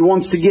principle that he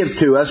wants to give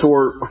to us,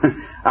 or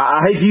I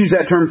hate to use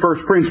that term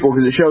first principle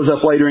because it shows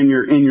up later in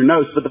your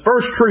notes, but the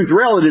first truth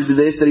relative to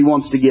this that he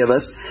wants to give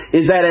us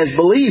is that as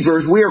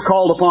believers we are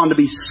called upon to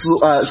be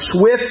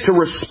swift to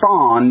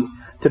respond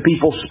to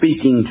people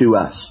speaking to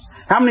us.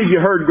 How many of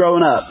you heard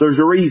growing up, there's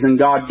a reason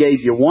God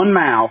gave you one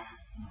mouth,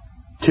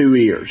 two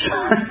ears?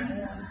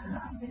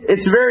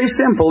 It's very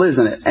simple,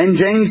 isn't it? And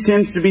James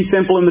tends to be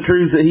simple in the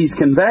truths that he's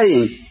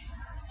conveying.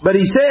 But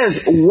he says,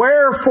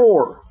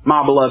 "Wherefore,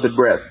 my beloved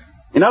brethren."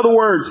 In other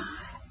words,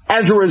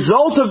 as a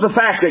result of the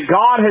fact that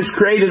God has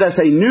created us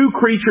a new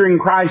creature in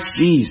Christ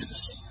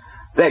Jesus,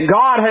 that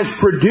God has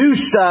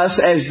produced us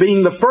as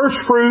being the first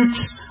fruits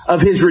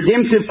of His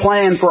redemptive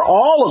plan for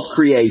all of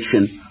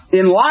creation,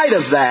 in light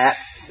of that,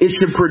 it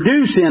should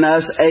produce in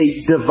us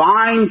a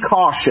divine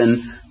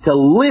caution to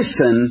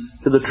listen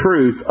to the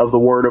truth of the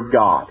Word of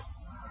God.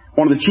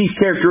 One of the chief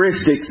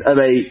characteristics of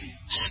a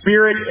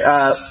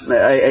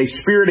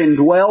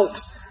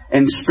Spirit-indwelt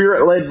and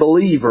Spirit-led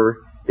believer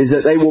is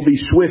that they will be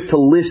swift to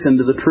listen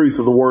to the truth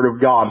of the Word of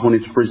God when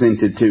it's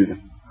presented to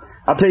them.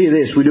 I'll tell you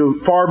this, we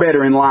do far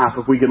better in life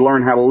if we could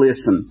learn how to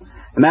listen.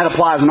 And that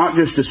applies not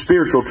just to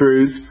spiritual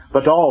truths,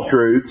 but to all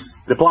truths.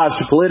 It applies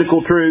to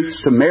political truths,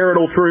 to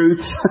marital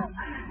truths.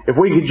 If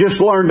we could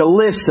just learn to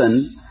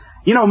listen.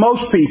 You know,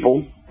 most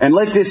people, and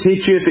let this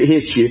hit you if it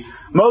hits you,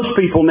 most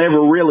people never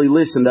really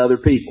listen to other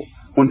people.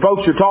 When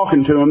folks are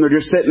talking to them, they're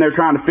just sitting there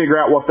trying to figure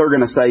out what they're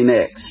going to say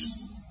next,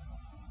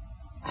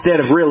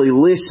 instead of really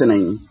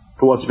listening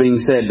to what's being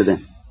said to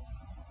them.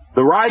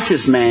 The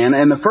righteous man,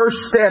 and the first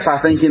step,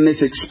 I think, in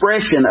this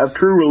expression of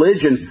true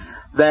religion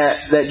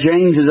that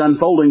James is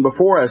unfolding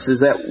before us is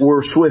that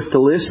we're swift to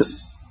listen.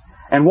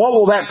 And what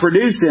will that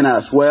produce in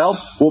us? Well,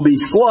 we'll be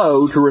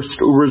slow to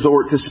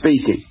resort to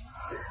speaking.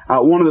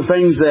 One of the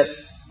things that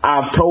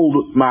I've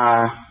told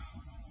my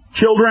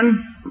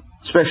children,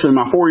 especially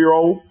my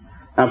 4-year-old,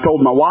 I've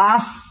told my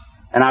wife,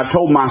 and I've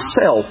told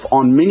myself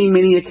on many,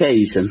 many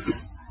occasions,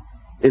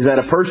 is that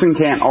a person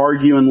can't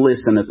argue and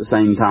listen at the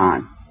same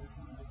time.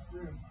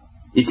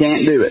 You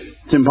can't do it.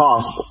 It's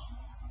impossible.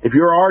 If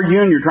you're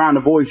arguing, you're trying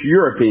to voice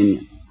your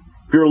opinion.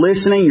 If you're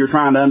listening, you're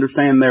trying to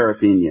understand their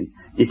opinion.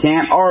 You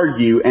can't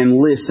argue and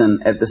listen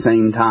at the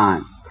same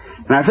time.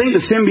 And I think the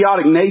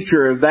symbiotic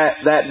nature of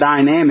that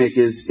dynamic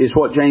is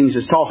what James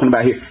is talking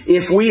about here.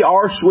 If we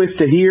are swift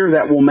to hear,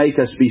 that will make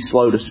us be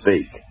slow to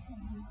speak.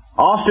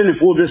 Often if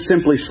we'll just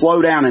simply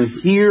slow down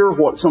and hear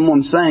what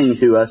someone's saying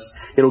to us,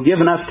 it'll give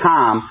enough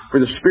time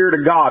for the Spirit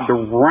of God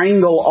to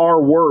wrangle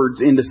our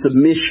words into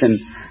submission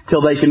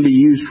till they can be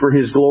used for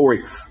His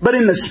glory. But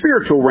in the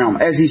spiritual realm,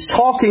 as He's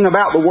talking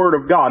about the Word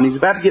of God, and He's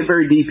about to get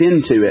very deep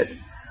into it,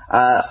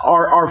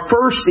 our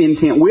first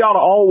intent, we ought to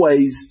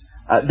always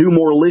do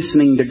more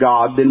listening to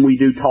God than we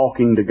do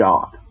talking to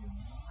God.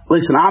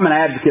 Listen, I'm an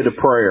advocate of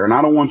prayer, and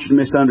I don't want you to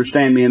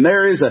misunderstand me. And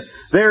there is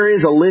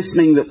a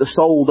listening that the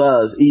soul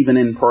does, even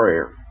in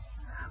prayer.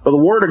 But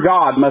the Word of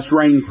God must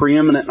reign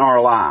preeminent in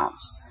our lives.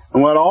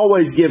 And we'll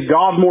always give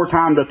God more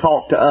time to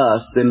talk to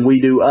us than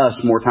we do us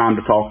more time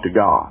to talk to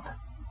God.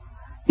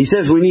 He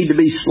says we need to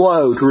be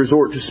slow to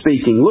resort to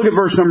speaking. Look at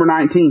verse number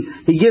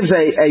 19. He gives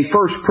a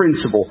first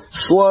principle,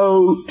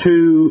 slow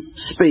to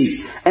speak.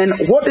 And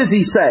what does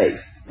he say?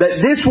 That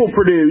this will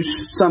produce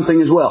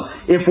something as well.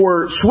 If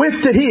we're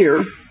swift to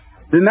hear,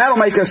 then that'll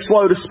make us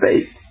slow to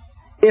speak.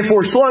 If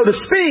we're slow to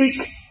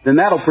speak, then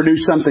that'll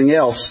produce something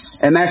else,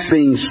 and that's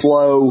being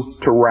slow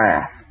to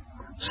wrath.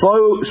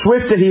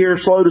 Swift to hear,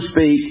 slow to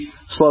speak,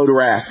 slow to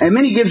wrath. And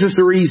then he gives us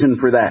the reason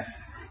for that.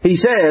 He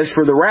says,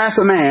 for the wrath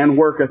of man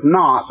worketh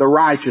not the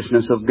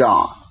righteousness of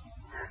God.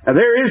 Now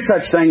there is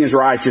such thing as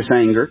righteous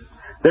anger.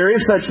 There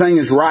is such thing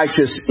as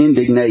righteous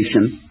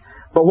indignation.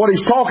 But what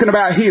he's talking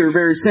about here,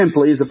 very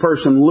simply, is a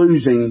person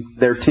losing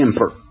their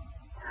temper.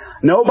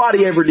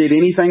 Nobody ever did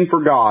anything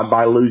for God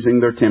by losing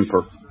their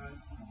temper.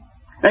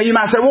 Now you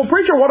might say, well,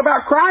 preacher, what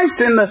about Christ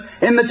in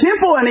the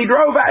temple and He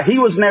drove out? He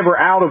was never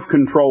out of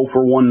control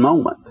for one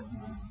moment.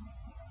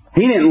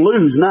 He didn't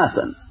lose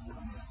nothing.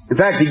 In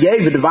fact, He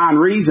gave a divine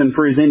reason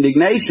for His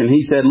indignation.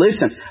 He said,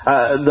 listen,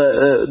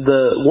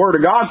 the Word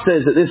of God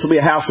says that this will be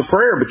a house of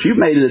prayer, but you've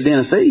made it a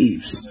den of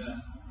thieves.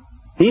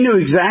 He knew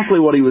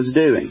exactly what He was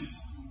doing.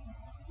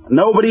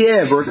 Nobody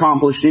ever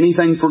accomplished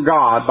anything for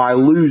God by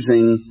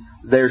losing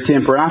their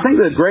temper. And I think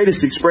the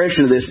greatest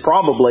expression of this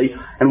probably,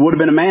 and would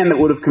have been a man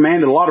that would have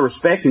commanded a lot of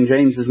respect in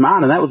James's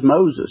mind, and that was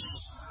Moses.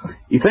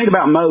 You think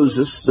about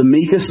Moses, the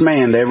meekest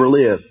man to ever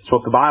live. That's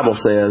what the Bible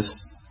says.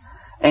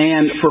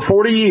 And for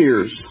 40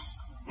 years,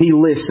 he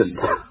listened.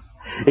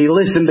 He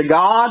listened to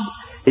God.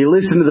 He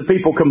listened to the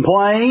people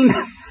complain.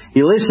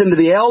 He listened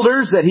to the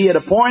elders that he had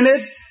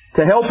appointed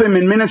to help him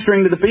in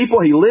ministering to the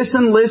people. He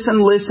listened.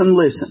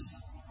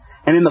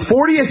 And in the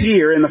 40th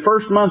year, in the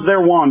first month of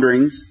their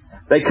wanderings,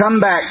 they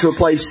come back to a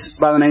place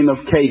by the name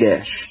of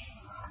Kadesh.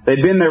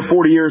 They'd been there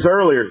 40 years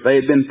earlier. They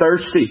had been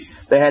thirsty.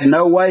 They had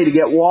no way to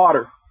get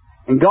water.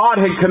 And God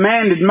had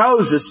commanded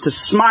Moses to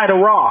smite a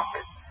rock.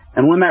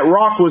 And when that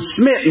rock was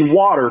smitten,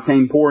 water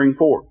came pouring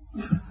forth.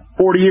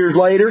 40 years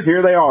later,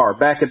 here they are,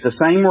 back at the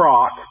same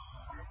rock.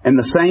 And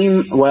the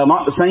same, well,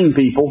 not the same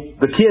people,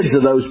 the kids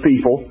of those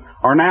people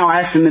are now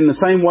acting in the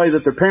same way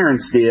that their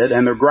parents did.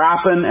 And they're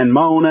griping and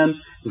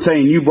moaning and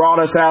saying, you brought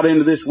us out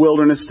into this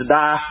wilderness to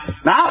die.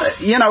 Now,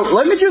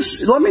 let me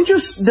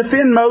just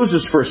defend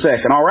Moses for a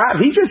second, all right?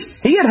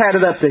 He had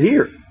it up to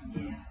here.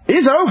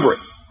 He's over it.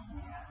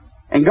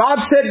 And God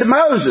said to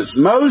Moses,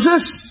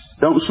 Moses,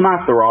 don't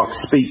smite the rock,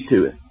 speak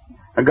to it.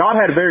 Now,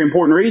 God had a very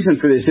important reason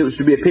for this. It was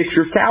to be a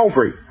picture of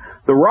Calvary.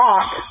 The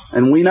rock,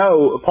 and we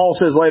know, Paul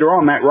says later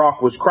on, that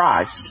rock was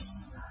Christ.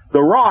 The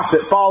rock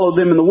that followed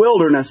them in the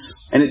wilderness,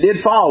 and it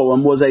did follow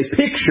them, was a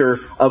picture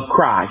of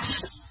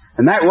Christ.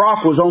 And that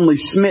rock was only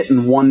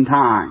smitten one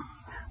time.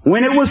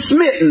 When it was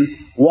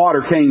smitten,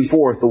 water came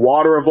forth, the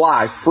water of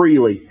life,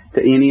 freely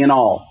to any and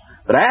all.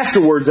 But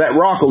afterwards, that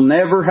rock will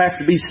never have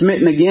to be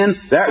smitten again.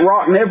 That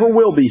rock never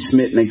will be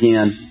smitten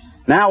again.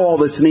 Now all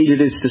that's needed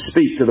is to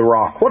speak to the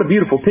rock. What a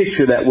beautiful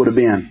picture that would have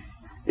been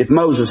if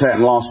Moses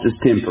hadn't lost his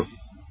temper.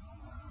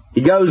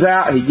 He goes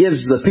out, he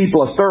gives the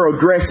people a thorough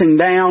dressing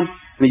down,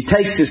 and he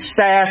takes his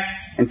staff,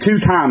 and 2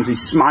 times he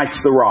smites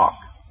the rock.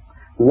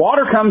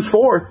 Water comes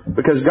forth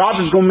because God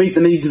was going to meet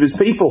the needs of His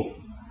people.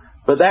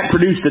 But that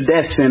produced a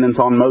death sentence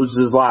on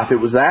Moses' life.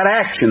 It was that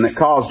action that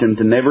caused him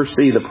to never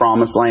see the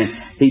promised land.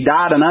 He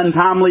died an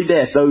untimely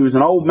death. Though he was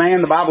an old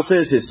man, the Bible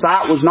says his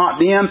sight was not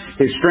dim,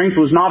 his strength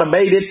was not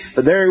abated,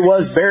 but there he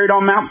was buried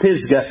on Mount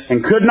Pisgah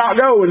and could not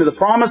go into the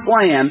promised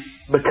land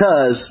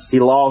because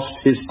he lost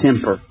his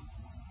temper.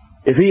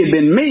 If he had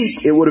been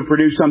meek, it would have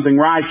produced something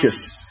righteous.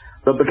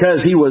 But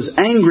because he was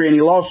angry and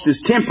he lost his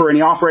temper and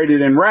he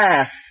operated in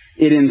wrath,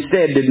 it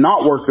instead did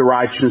not work the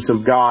righteousness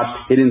of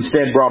God. It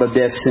instead brought a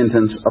death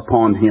sentence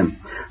upon him.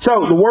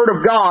 So, the Word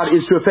of God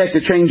is to effect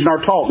a change in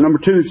our talk. Number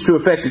 2, it's to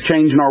effect a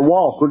change in our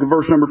walk. Look at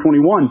verse number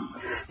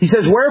 21. He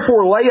says,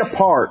 wherefore lay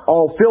apart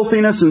all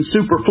filthiness and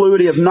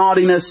superfluity of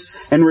naughtiness,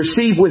 and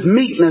receive with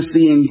meekness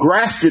the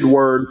engrafted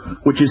Word,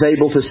 which is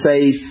able to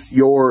save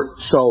your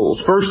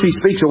souls. First, he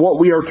speaks of what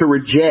we are to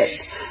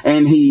reject.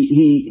 And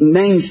he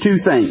names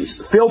 2 things,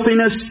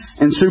 filthiness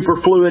and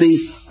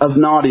superfluity of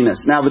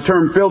naughtiness. Now, the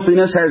term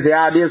filthiness has the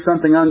idea of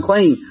something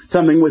unclean,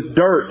 something with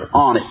dirt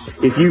on it.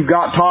 If you've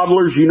got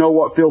toddlers, you know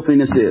what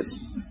filthiness is.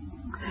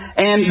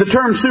 And the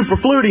term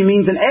superfluity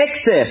means an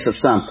excess of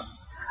something.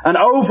 An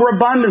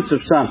overabundance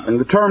of something.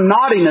 The term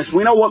naughtiness,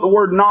 we know what the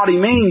word naughty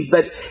means,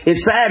 but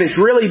it's sad. It's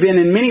really been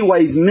in many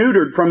ways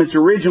neutered from its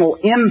original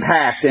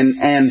impact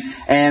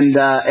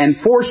and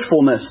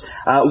forcefulness.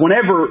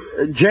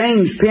 Whenever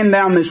James penned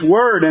down this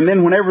word, and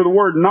then whenever the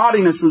word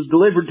naughtiness was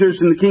delivered to us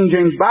in the King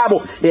James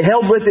Bible, it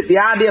held with it the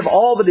idea of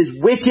all that is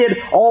wicked,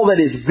 all that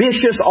is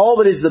vicious,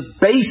 all that is the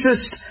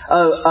basis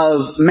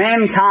of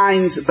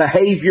mankind's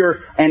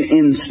behavior and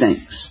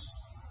instincts.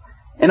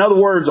 In other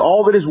words,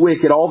 all that is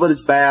wicked, all that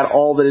is bad,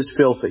 all that is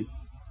filthy.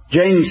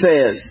 James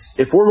says,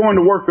 if we're going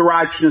to work the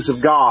righteousness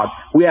of God,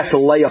 we have to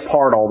lay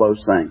apart all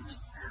those things.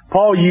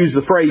 Paul used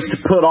the phrase to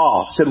put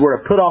off. Said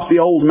we're to put off the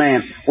old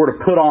man. We're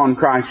to put on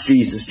Christ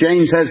Jesus.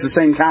 James has the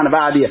same kind of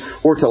idea.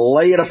 We're to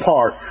lay it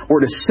apart.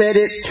 We're to set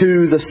it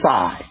to the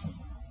side.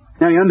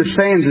 Now he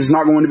understands it's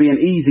not going to be an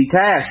easy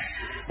task.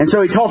 And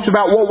so he talks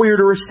about what we are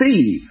to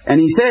receive.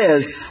 And he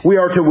says we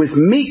are to with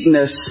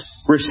meekness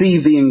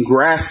receive the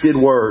engrafted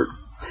word.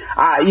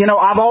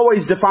 I've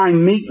always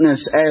defined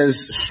meekness as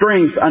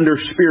strength under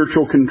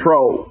spiritual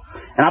control.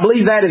 And I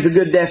believe that is a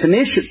good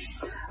definition.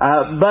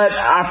 But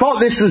I thought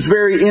this was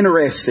very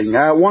interesting.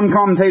 One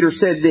commentator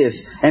said this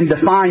and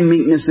defined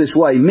meekness this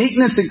way.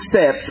 Meekness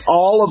accepts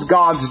all of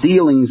God's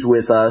dealings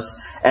with us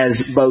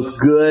as both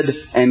good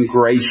and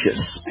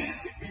gracious.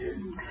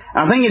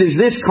 I think it is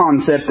this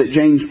concept that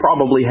James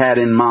probably had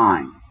in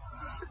mind.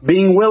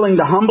 Being willing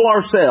to humble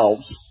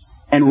ourselves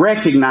and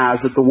recognize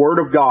that the Word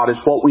of God is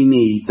what we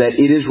need, that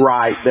it is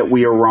right, that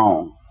we are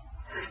wrong.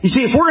 You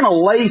see, if we're going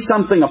to lay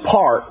something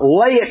apart,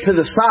 lay it to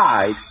the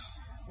side,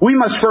 we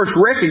must first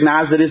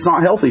recognize that it's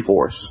not healthy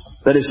for us,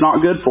 that it's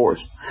not good for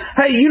us.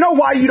 Hey, you know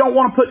why you don't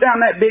want to put down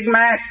that Big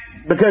Mac?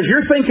 Because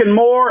you're thinking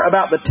more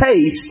about the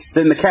taste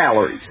than the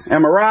calories.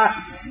 Am I right?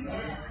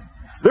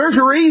 There's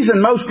a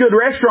reason most good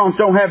restaurants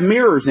don't have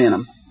mirrors in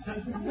them.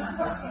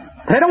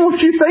 They don't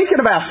want you thinking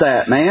about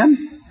that, man.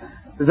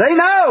 They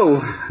know.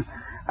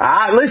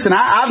 Listen,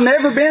 I've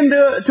never been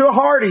to a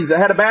Hardee's that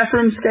had a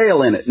bathroom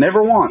scale in it.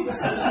 Never once.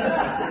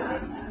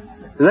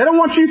 They don't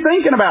want you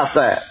thinking about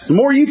that. The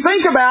more you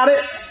think about it,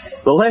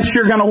 the less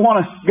you're going to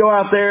want to go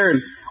out there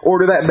and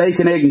order that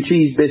bacon, egg, and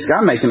cheese biscuit.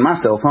 I'm making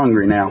myself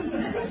hungry now.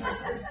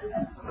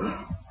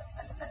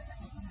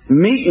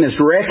 Meekness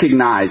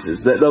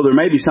recognizes that though there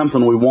may be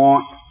something we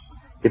want,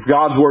 if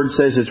God's Word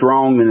says it's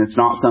wrong, then it's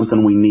not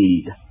something we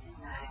need.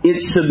 It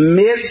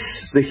submits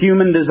the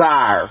human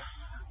desire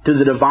to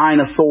the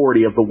divine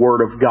authority of the Word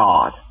of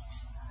God.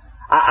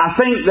 I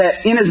think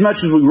that inasmuch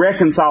as we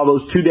reconcile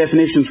those two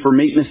definitions for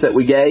meekness that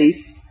we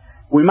gave,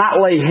 we might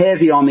lay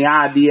heavy on the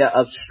idea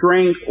of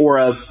strength or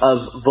of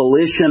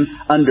volition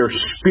under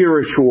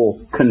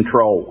spiritual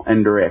control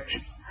and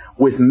direction.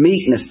 With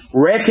meekness,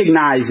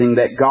 recognizing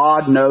that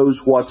God knows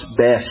what's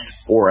best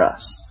for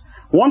us.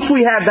 Once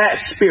we have that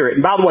spirit,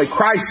 and by the way,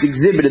 Christ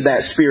exhibited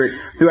that spirit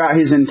throughout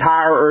His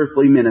entire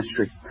earthly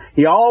ministry.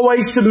 He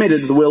always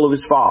submitted to the will of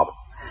His Father.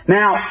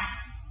 Now,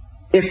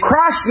 if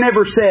Christ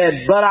never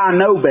said, but I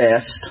know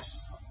best,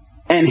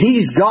 and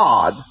He's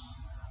God,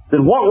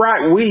 then what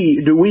right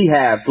do we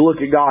have to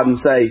look at God and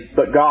say,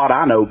 but God,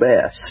 I know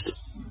best?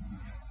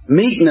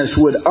 Meekness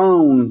would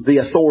own the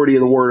authority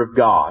of the Word of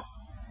God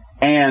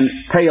and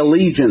pay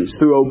allegiance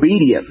through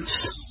obedience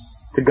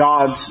to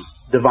God's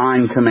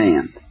divine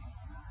command.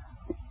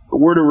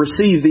 We're to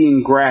receive the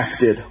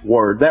engrafted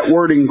Word. That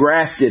word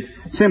engrafted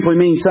simply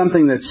means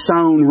something that's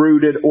sown,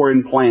 rooted, or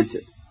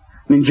implanted.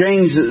 In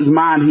James'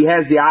 mind, he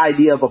has the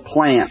idea of a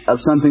plant, of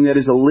something that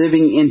is a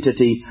living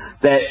entity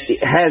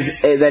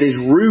that is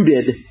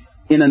rooted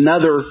in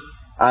another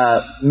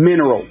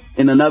mineral,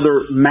 in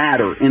another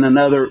matter, in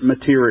another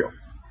material.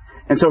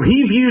 And so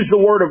he views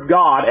the Word of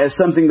God as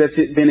something that's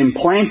been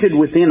implanted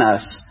within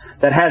us,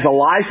 that has a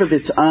life of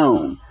its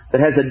own,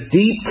 that has a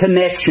deep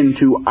connection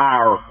to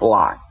our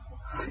life.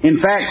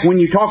 In fact, when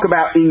you talk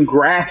about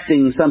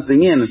engrafting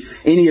something in,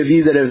 any of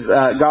you that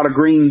have got a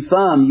green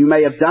thumb, you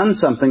may have done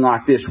something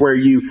like this where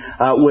you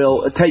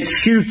will take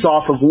shoots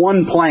off of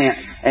one plant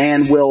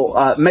and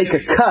will make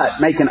a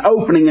cut, make an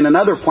opening in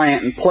another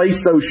plant and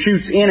place those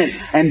shoots in it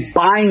and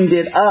bind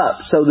it up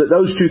so that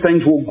those two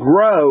things will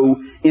grow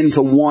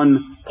into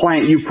one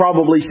plant. You've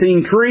probably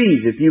seen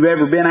trees. If you've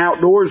ever been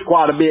outdoors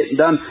quite a bit and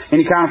done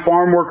any kind of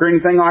farm work or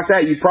anything like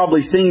that, you've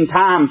probably seen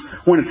times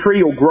when a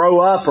tree will grow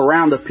up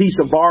around a piece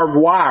of barbed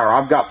wire.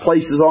 I've got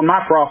places on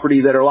my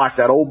property that are like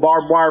that, old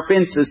barbed wire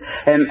fences,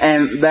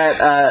 and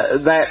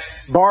that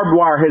barbed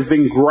wire has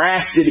been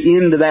grafted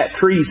into that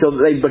tree so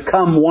that they've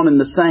become one and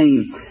the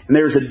same. And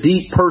there's a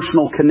deep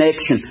personal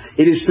connection.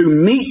 It is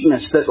through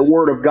meekness that the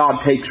Word of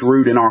God takes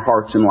root in our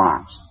hearts and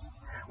lives.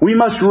 We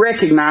must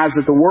recognize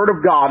that the Word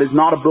of God is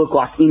not a book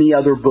like any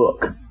other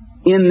book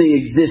in the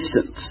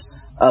existence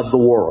of the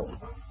world,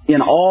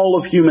 in all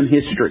of human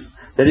history.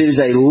 That it is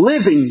a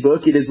living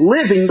book. It is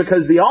living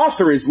because the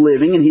author is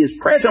living and he is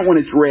present when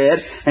it's read,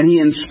 and he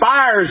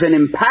inspires and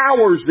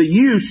empowers the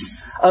use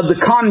of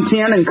the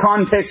content and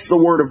context of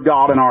the Word of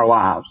God in our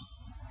lives.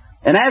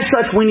 And as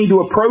such, we need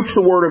to approach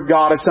the Word of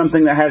God as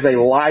something that has a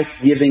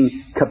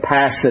life-giving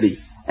capacity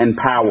and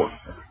power.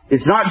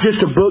 It's not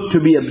just a book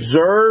to be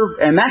observed,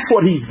 and that's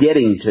what he's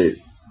getting to.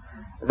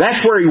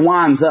 That's where he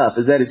winds up,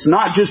 is that it's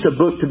not just a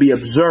book to be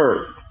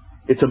observed.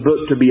 It's a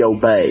book to be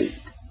obeyed.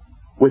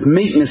 With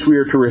meekness we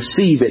are to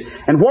receive it.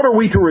 And what are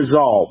we to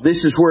resolve?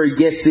 This is where he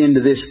gets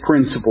into this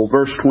principle.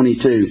 Verse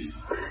 22.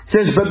 It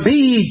says, "But be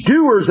ye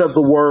doers of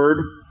the word,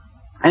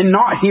 and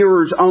not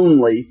hearers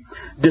only,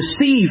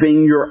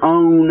 deceiving your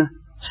own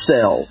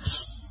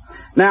selves."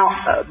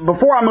 Now,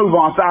 before I move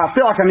on, I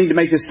feel like I need to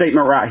make this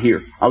statement right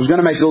here. I was going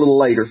to make it a little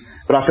later,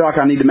 but I feel like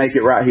I need to make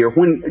it right here.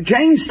 When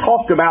James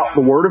talked about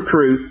the word of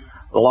truth,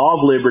 the law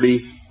of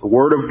liberty, the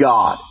word of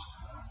God,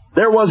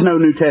 there was no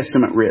New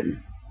Testament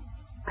written.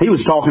 He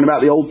was talking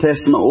about the Old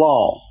Testament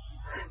law.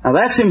 Now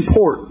that's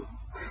important.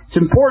 It's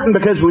important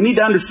because we need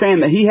to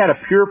understand that he had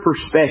a pure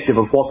perspective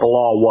of what the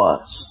law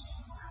was.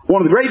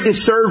 One of the great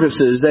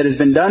disservices that has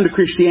been done to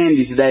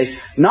Christianity today,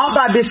 not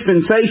by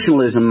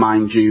dispensationalism,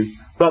 mind you,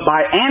 but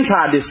by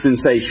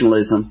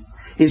anti-dispensationalism,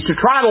 is to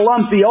try to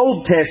lump the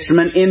Old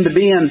Testament into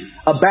being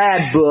a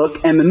bad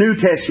book and the New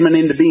Testament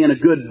into being a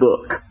good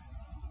book.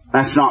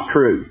 That's not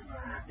true.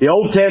 The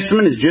Old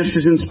Testament is just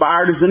as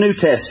inspired as the New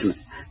Testament.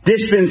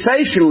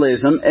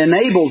 Dispensationalism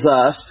enables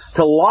us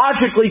to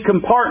logically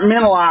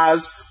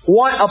compartmentalize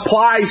what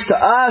applies to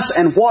us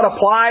and what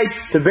applied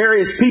to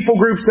various people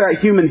groups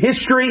throughout human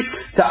history,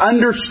 to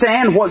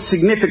understand what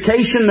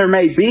signification there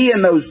may be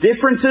in those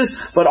differences,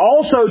 but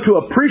also to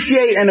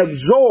appreciate and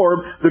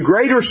absorb the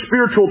greater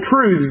spiritual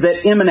truths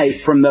that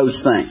emanate from those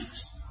things.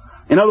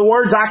 In other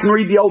words, I can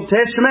read the Old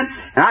Testament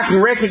and I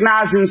can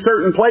recognize in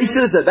certain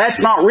places that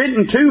that's not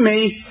written to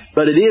me,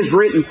 but it is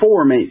written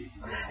for me.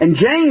 And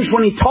James,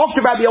 when he talked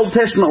about the Old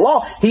Testament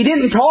law, he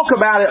didn't talk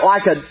about it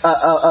like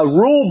a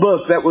rule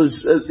book that was,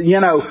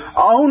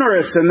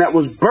 onerous and that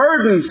was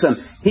burdensome.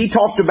 He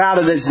talked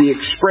about it as the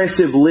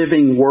expressive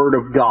living Word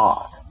of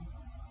God.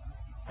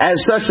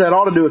 As such, that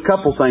ought to do a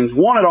couple things.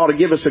 One, it ought to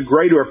give us a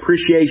greater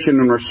appreciation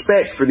and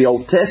respect for the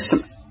Old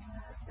Testament.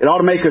 It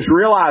ought to make us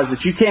realize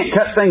that you can't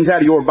cut things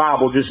out of your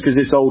Bible just because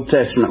it's Old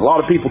Testament. A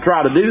lot of people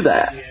try to do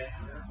that.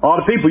 A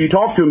lot of people, you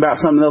talk to them about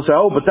something, they'll say,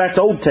 "Oh, but that's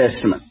Old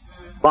Testament."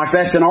 Like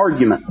that's an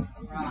argument.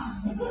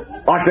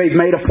 Like they've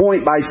made a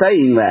point by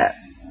saying that.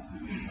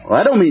 Well,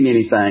 that don't mean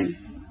anything.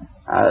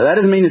 That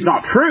doesn't mean it's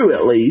not true,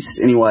 at least,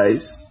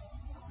 anyways.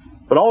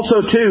 But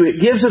also, too, it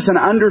gives us an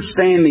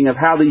understanding of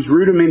how these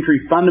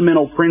rudimentary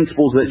fundamental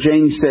principles that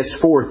James sets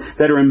forth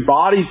that are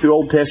embodied through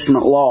Old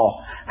Testament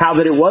law, how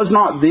that it was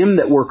not them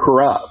that were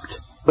corrupt,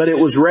 but it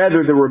was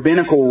rather the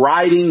rabbinical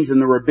writings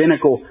and the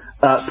rabbinical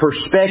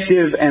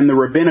perspective and the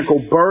rabbinical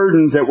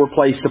burdens that were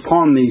placed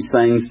upon these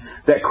things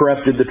that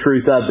corrupted the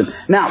truth of them.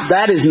 Now,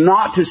 that is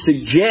not to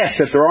suggest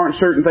that there aren't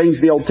certain things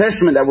in the Old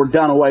Testament that were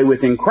done away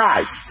with in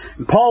Christ.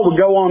 And Paul would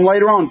go on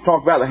later on to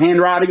talk about the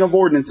handwriting of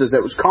ordinances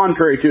that was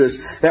contrary to us,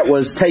 that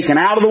was taken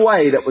out of the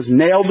way, that was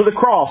nailed to the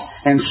cross.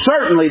 And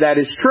certainly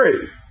that is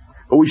true.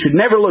 But we should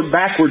never look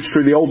backwards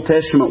through the Old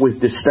Testament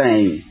with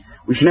disdain.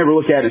 We should never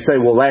look at it and say,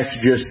 "Well, that's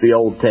just the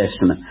Old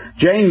Testament."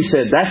 James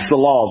said that's the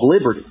law of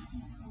liberty.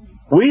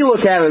 We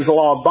look at it as a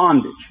law of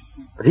bondage,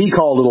 but he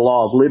called it a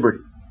law of liberty.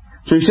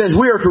 So he says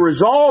we are to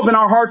resolve in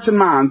our hearts and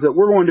minds that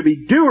we're going to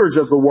be doers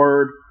of the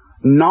word,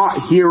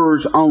 not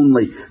hearers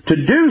only. To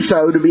do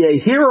so, to be a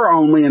hearer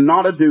only and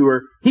not a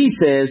doer, he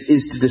says,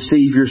 is to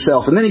deceive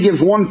yourself. And then he gives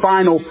one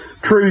final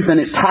truth, and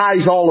it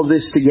ties all of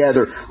this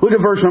together. Look at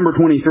verse number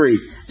 23.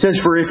 It says,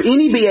 "For if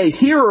any be a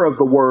hearer of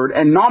the word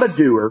and not a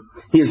doer,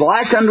 he is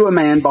like unto a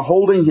man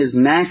beholding his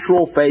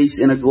natural face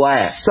in a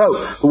glass."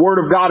 So, the word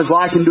of God is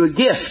likened to a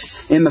gift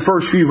in the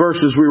first few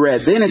verses we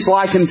read. Then it's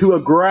likened to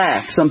a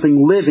graft,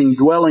 something living,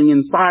 dwelling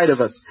inside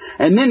of us.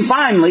 And then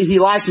finally, he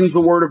likens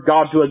the word of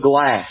God to a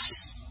glass.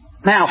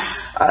 Now,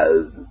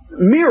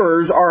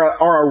 mirrors are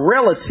a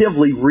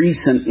relatively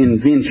recent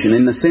invention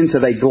in the sense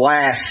of a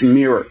glass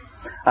mirror.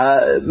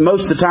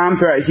 Most of the time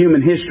throughout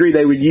human history,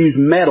 they would use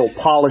metal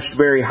polished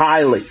very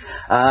highly.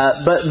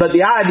 But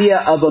the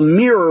idea of a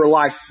mirror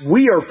like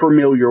we are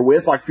familiar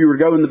with, like if you were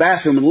to go in the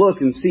bathroom and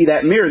look and see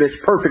that mirror that's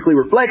perfectly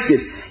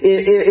reflected,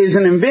 is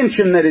an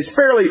invention that is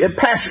fairly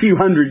past few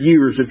hundred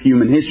years of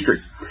human history.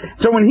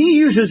 So when he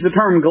uses the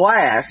term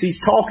glass, he's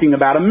talking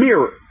about a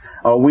mirror.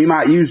 We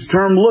might use the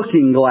term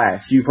looking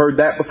glass. You've heard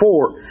that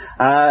before.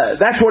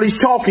 That's what he's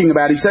talking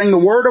about. He's saying the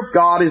Word of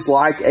God is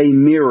like a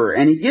mirror.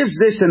 And he gives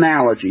this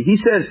analogy. He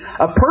says,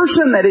 "A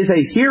person that is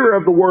a hearer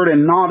of the Word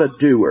and not a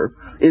doer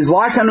is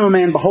like unto a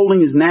man beholding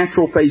his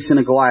natural face in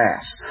a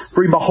glass.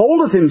 For he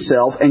beholdeth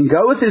himself and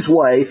goeth his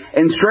way,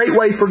 and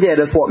straightway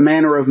forgetteth what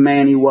manner of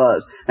man he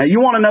was." Now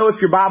you want to know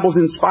if your Bible's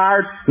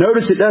inspired?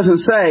 Notice it doesn't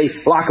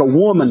say like a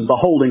woman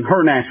beholding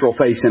her natural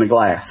face in a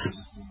glass.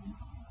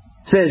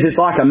 It says it's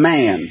like a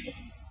man.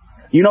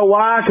 You know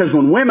why? Because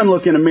when women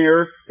look in a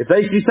mirror, if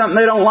they see something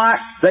they don't like,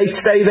 they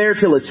stay there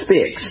till it's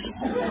fixed.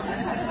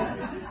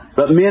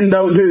 But men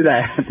don't do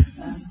that.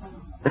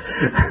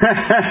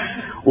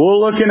 We'll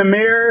look in a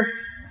mirror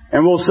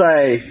and we'll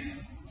say,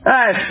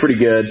 "That's pretty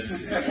good.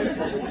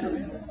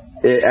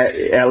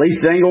 At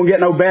least it ain't going to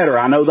get no better.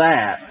 I know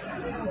that."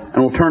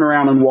 And we'll turn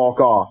around and walk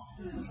off.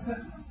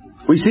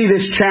 We see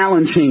this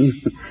challenging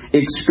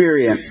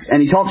experience,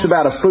 and he talks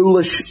about a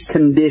foolish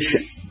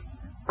condition.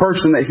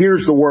 Person that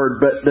hears the Word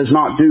but does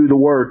not do the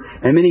Word.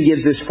 And then he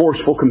gives this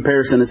forceful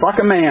comparison. It's like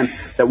a man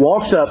that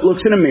walks up,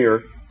 looks in a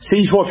mirror,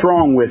 sees what's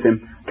wrong with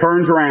him,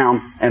 turns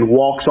around, and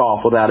walks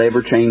off without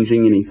ever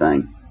changing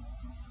anything.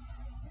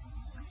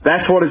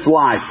 That's what it's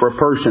like for a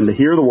person to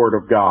hear the Word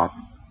of God,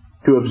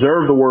 to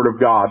observe the Word of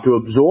God, to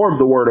absorb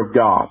the Word of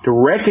God, to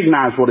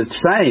recognize what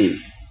it's saying,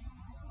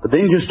 but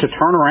then just to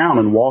turn around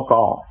and walk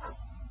off.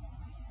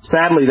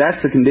 Sadly,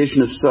 that's the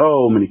condition of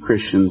so many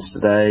Christians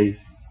today.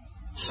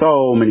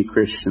 So many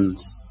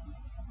Christians.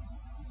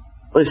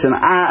 Listen,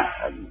 I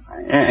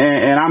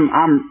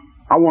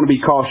want to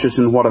be cautious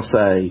in what I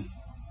say.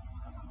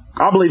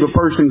 I believe a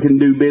person can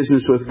do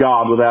business with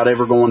God without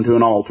ever going to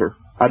an altar.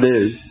 I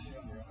do.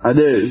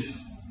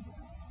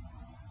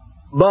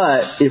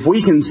 But if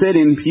we can sit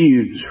in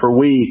pews for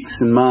weeks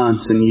and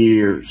months and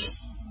years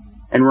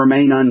and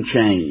remain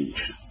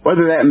unchanged,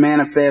 whether that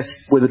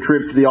manifests with a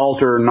trip to the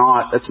altar or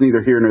not, that's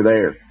neither here nor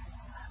there.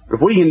 But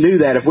if we can do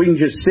that, if we can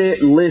just sit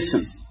and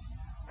listen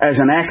as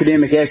an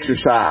academic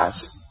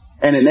exercise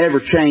and it never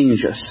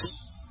changes,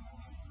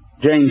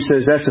 James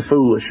says that's a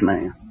foolish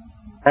man.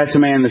 That's a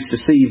man that's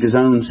deceived his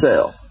own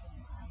self.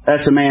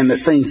 That's a man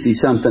that thinks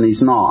he's something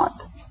he's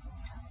not.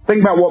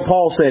 Think about what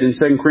Paul said in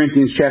 2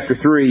 Corinthians chapter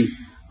 3,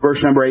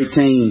 verse number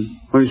 18.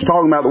 When he's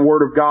talking about the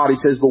Word of God, he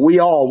says, "But we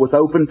all, with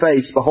open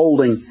face,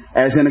 beholding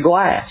as in a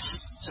glass,"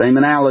 same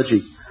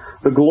analogy,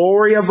 "the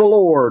glory of the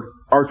Lord,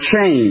 are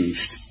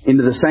changed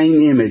into the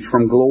same image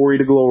from glory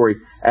to glory,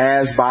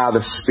 as by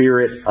the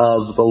Spirit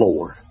of the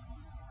Lord."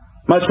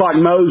 Much like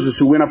Moses,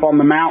 who went up on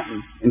the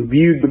mountain and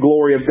viewed the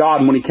glory of God,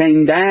 and when he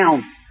came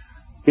down,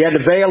 he had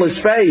to veil his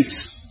face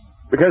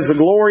because the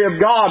glory of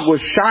God was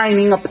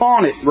shining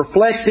upon it,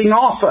 reflecting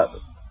off of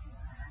it.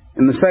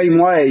 In the same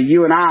way,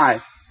 you and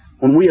I,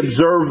 when we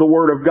observe the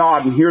Word of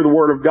God and hear the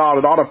Word of God,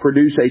 it ought to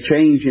produce a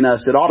change in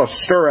us. It ought to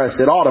stir us.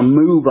 It ought to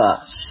move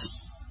us.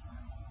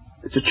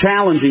 It's a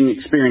challenging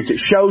experience. It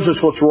shows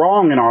us what's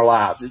wrong in our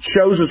lives. It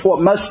shows us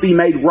what must be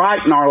made right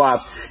in our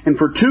lives. And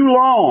for too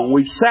long,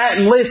 we've sat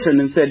and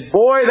listened and said,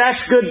 "Boy,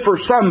 that's good for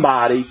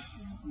somebody,"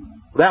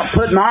 without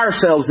putting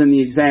ourselves in the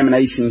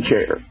examination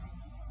chair.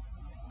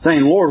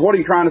 Saying, "Lord, what are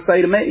you trying to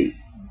say to me?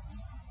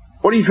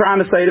 What are you trying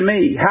to say to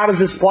me? How does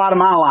this apply to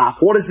my life?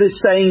 What is this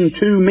saying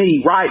to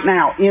me right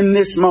now, in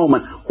this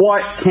moment?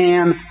 What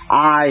can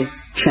I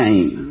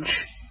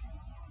change?"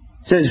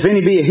 It says, "If any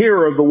be a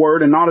hearer of the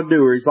word and not a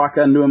doer, he's like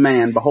unto a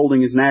man,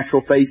 beholding his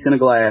natural face in a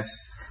glass.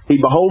 He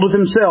beholdeth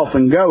himself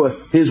and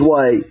goeth his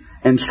way,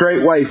 and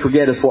straightway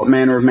forgetteth what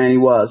manner of man he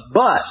was.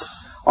 But,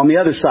 on the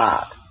other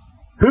side,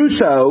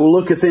 whoso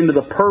looketh into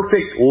the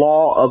perfect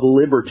law of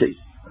liberty,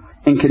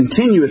 and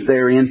continueth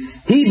therein,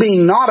 he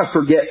being not a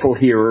forgetful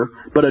hearer,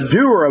 but a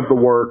doer of the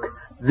work,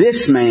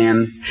 this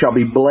man shall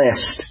be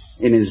blessed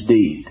in his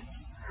deed."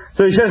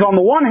 So he says, on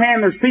the one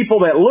hand, there's people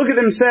that look at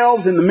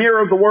themselves in the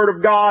mirror of the Word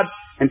of God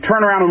and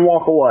turn around and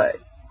walk away.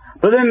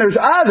 But then there's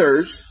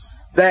others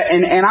that,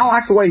 and I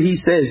like the way he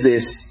says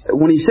this,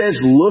 when he says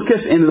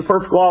looketh into the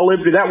perfect law of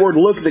liberty, that word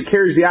looketh, that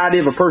carries the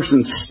idea of a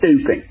person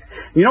stooping.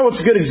 You know what's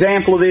a good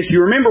example of this?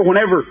 You remember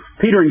whenever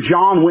Peter and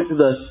John went to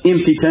the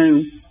empty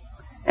tomb?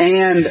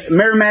 And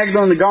Mary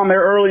Magdalene had gone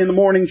there early in the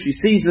morning. She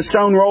sees the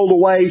stone rolled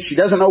away. She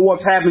doesn't know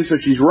what's happened, so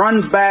she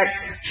runs back.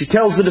 She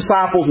tells the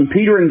disciples, and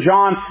Peter and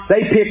John,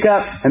 they pick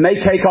up and they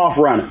take off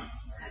running.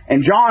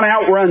 And John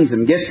outruns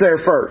them, gets there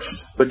first.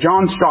 But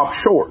John stops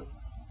short.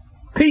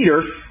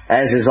 Peter,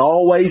 as is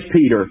always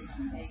Peter,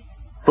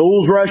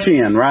 fools rush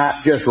in,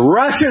 right? Just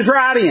rushes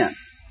right in.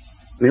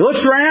 And he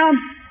looks around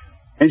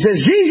and he says,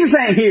 "Jesus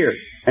ain't here."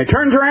 And he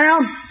turns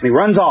around and he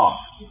runs off.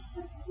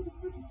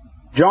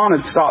 John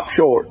had stopped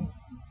short.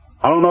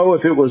 I don't know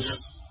if it was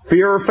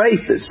fear or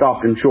faith that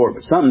stopped him short,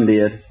 but something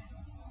did.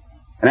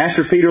 And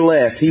after Peter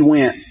left, he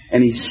went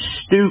and he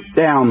stooped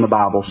down, the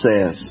Bible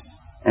says,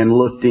 and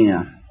looked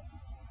in.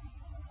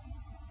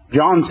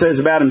 John says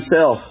about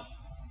himself,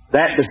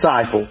 that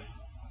disciple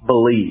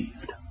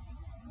believed.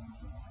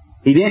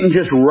 He didn't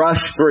just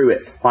rush through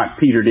it like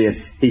Peter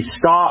did. He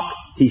stopped,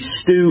 he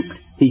stooped,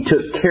 he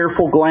took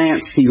careful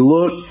glance, he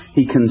looked,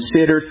 he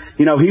considered.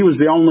 You know, he was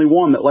the only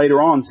one that later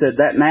on said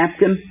that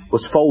napkin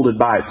was folded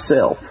by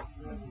itself.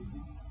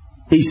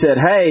 He said,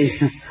 "Hey,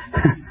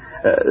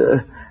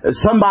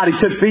 somebody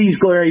took these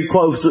grave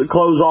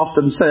clothes off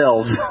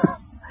themselves."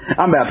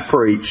 I'm about to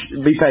preach.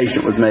 Be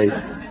patient with me.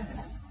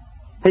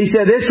 He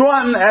said, this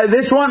wasn't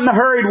the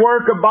hurried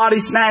work of body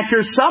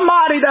snatchers.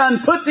 Somebody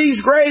done put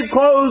these grave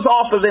clothes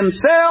off of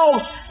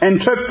themselves and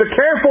took the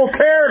careful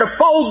care to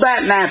fold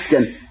that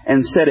napkin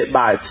and set it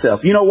by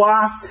itself. You know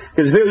why?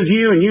 Because if it was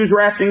you and you was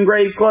wrapped in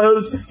grave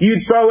clothes,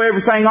 you'd throw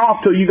everything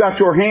off till you got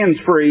your hands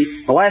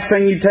free. The last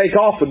thing you'd take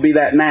off would be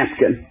that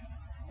napkin.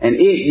 And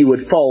it you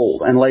would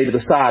fold and lay to the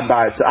side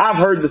by itself.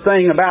 I've heard the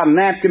thing about a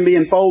napkin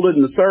being folded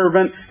and the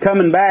servant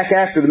coming back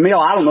after the meal.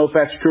 I don't know if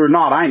that's true or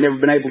not. I ain't never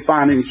been able to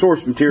find any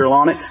source material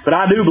on it. But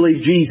I do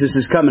believe Jesus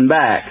is coming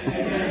back.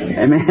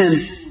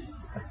 Amen.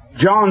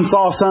 John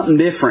saw something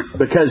different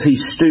because he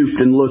stooped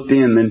and looked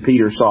in than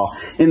Peter saw.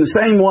 In the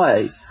same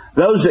way,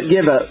 those that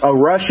give a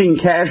rushing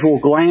casual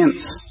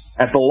glance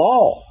at the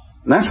law,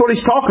 and that's what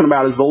he's talking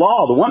about, is the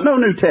law. There wasn't no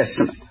New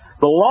Testament.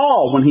 The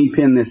law, when he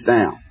penned this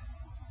down.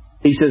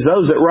 He says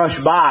those that rush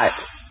by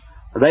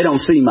it, they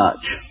don't see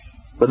much.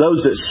 But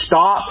those that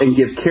stop and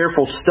give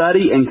careful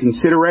study and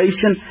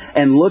consideration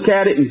and look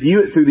at it and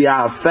view it through the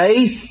eye of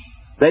faith,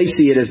 they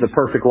see it as the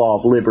perfect law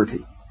of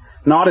liberty.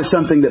 Not as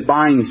something that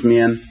binds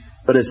men,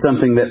 but as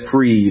something that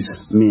frees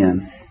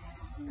men.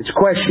 It's a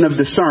question of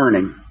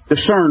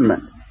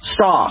discernment.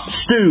 Stop,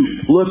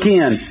 stoop, look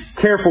in,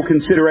 careful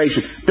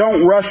consideration.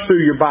 Don't rush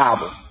through your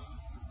Bible.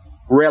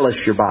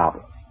 Relish your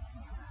Bible.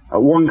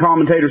 One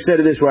commentator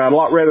said it this way: I'd a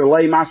lot rather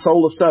lay my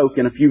soul a soak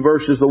in a few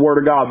verses of the Word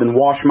of God than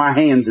wash my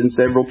hands in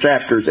several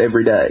chapters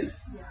every day.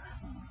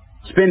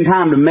 Spend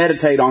time to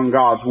meditate on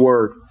God's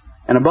Word.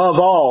 And above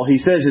all, he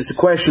says it's a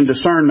question of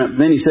discernment.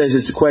 Then he says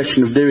it's a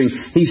question of doing.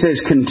 He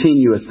says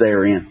continue it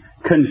therein.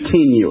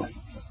 Continue it.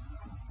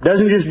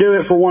 Doesn't just do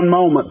it for one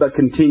moment, but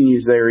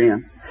continues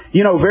therein.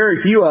 You know,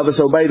 very few of us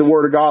obey the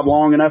Word of God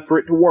long enough for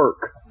it to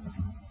work.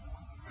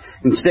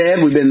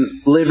 Instead, we've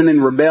been living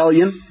in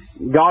rebellion.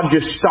 God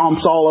just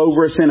stomps all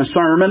over us in a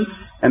sermon,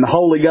 and the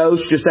Holy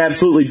Ghost just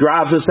absolutely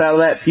drives us out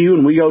of that pew,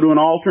 and we go to an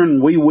altar,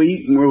 and we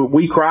weep, and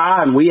we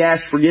cry, and we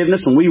ask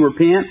forgiveness, and we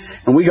repent,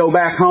 and we go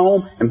back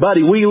home, and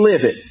buddy, we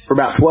live it for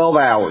about 12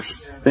 hours.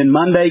 Then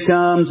Monday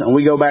comes, and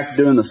we go back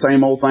to doing the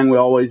same old thing we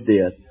always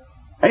did.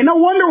 Ain't no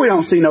wonder we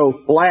don't see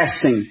no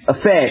lasting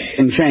effect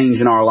and change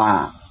in our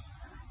lives.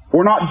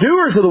 We're not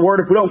doers of the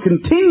Word if we don't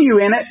continue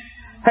in it.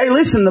 Hey,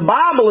 listen, the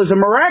Bible is a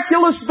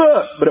miraculous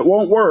book, but it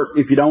won't work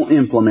if you don't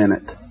implement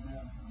it.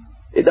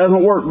 It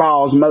doesn't work by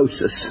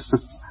osmosis.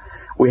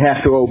 We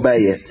have to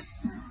obey it.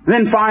 And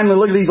then finally,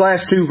 look at these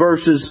last two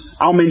verses.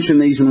 I'll mention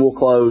these and we'll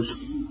close.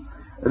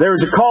 There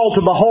is a call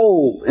to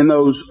behold in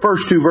those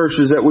first two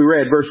verses that we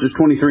read, verses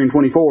 23 and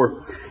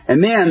 24.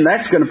 And then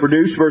that's going to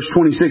produce, verse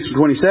 26 and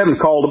 27, a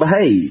call to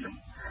behave.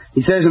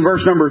 He says in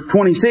verse number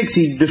 26,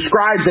 he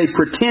describes a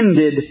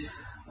pretended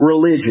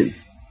religion.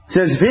 He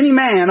says, if any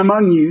man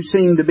among you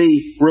seem to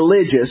be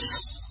religious,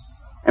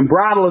 and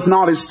bridleth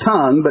not his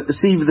tongue, but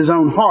deceiveth his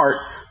own heart,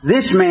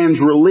 this man's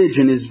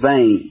religion is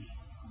vain.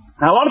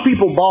 Now, a lot of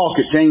people balk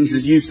at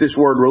James's use of this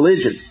word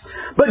religion.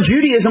 But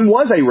Judaism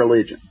was a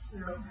religion.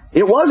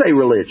 It was a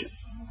religion.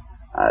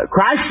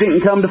 Christ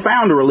didn't come to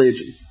found a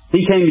religion.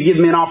 He came to give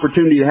men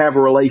opportunity to have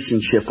a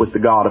relationship with the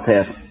God of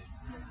heaven.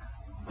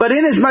 But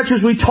inasmuch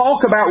as we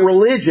talk about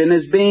religion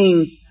as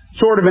being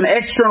sort of an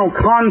external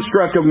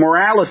construct of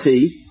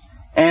morality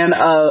and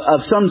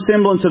of some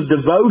semblance of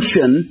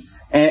devotion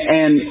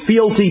and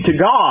fealty to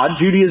God,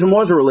 Judaism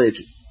was a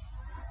religion.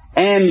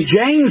 And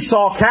James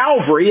saw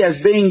Calvary as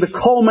being the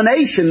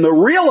culmination, the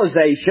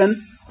realization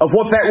of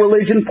what that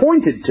religion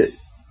pointed to.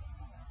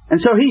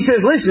 And so he says,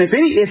 listen, if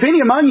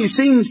any among you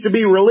seems to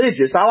be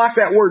religious, I like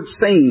that word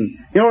seem.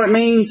 You know what it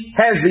means?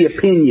 Has the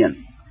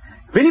opinion.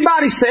 If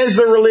anybody says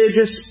they're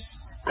religious,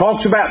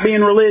 talks about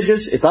being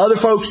religious, if other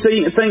folks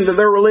think that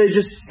they're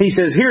religious, he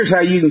says, here's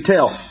how you can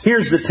tell.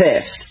 Here's the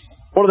test.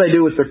 What do they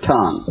do with their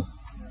tongue?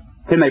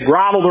 Can they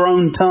bridle their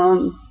own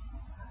tongue?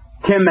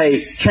 Can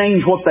they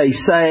change what they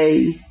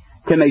say?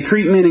 Can they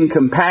treat men in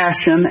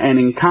compassion and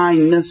in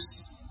kindness?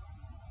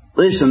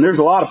 Listen, there's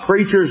a lot of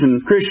preachers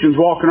and Christians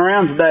walking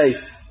around today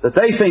that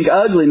they think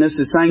ugliness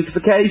is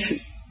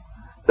sanctification.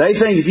 They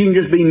think if you can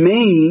just be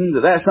mean,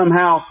 that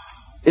somehow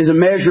is a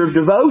measure of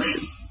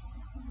devotion.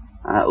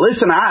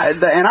 Listen,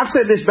 and I've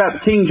said this about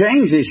the King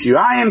James issue.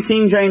 I am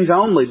King James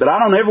only, but I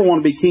don't ever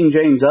want to be King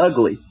James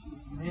ugly.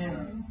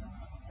 Amen.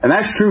 And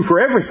that's true for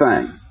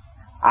everything.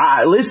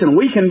 Listen,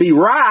 we can be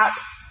right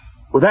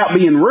without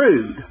being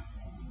rude.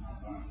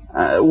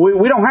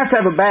 We don't have to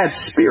have a bad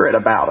spirit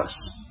about us.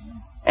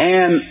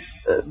 And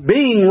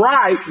being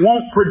right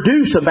won't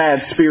produce a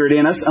bad spirit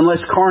in us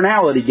unless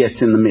carnality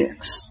gets in the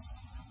mix.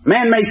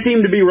 Man may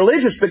seem to be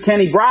religious, but can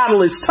he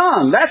bridle his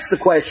tongue? That's the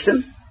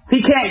question. If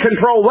he can't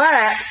control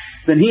that,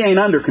 then he ain't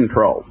under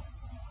control.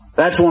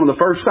 That's one of the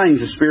first things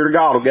the Spirit of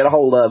God will get a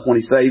hold of when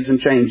He saves and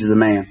changes a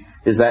man,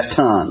 is that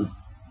tongue.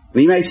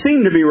 And he may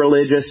seem to be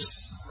religious,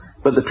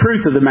 but the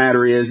truth of the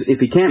matter is, if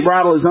he can't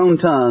bridle his own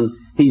tongue,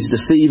 he's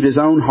deceived his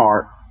own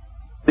heart.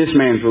 This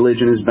man's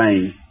religion is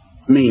vain,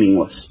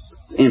 meaningless,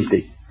 it's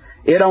empty.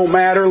 It don't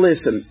matter,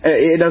 listen,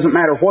 it doesn't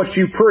matter what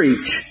you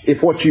preach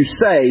if what you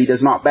say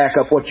does not back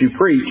up what you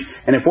preach.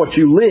 And if what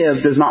you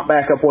live does not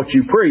back up what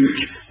you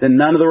preach, then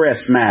none of the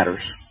rest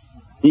matters.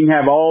 You can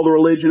have all the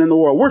religion in the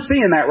world. We're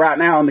seeing that right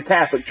now in the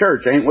Catholic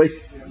Church, ain't we?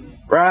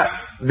 Right?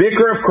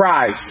 Vicar of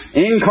Christ,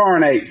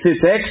 incarnate,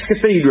 sits ex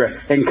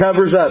cathedra and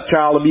covers up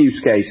child abuse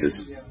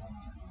cases.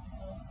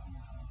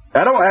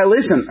 I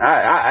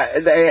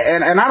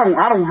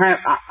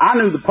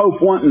knew the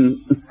Pope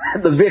wanting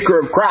the Vicar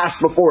of Christ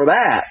before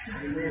that.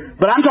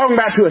 But I'm talking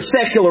about to a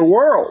secular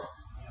world.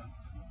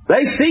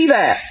 They see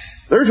that.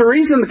 There's a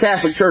reason the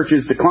Catholic Church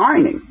is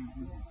declining.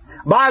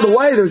 By the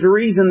way, there's a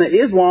reason that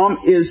Islam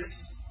is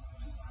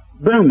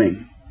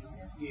booming.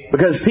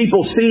 Because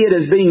people see it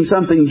as being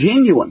something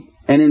genuine.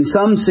 And in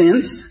some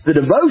sense, the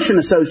devotion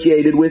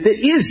associated with it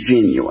is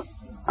genuine.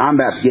 I'm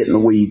about to get in the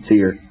weeds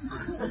here.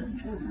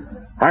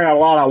 I got a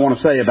lot I want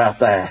to say about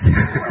that.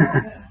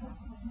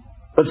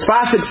 But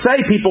suffice it to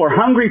say, people are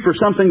hungry for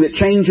something that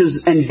changes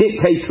and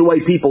dictates the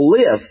way people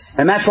live.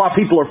 And that's why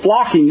people are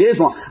flocking to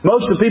Islam.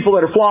 Most of the people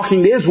that are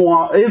flocking to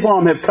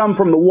Islam have come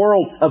from the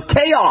world of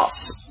chaos.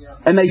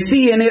 And they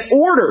see in it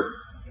order.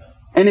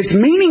 And it's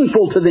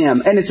meaningful to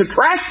them. And it's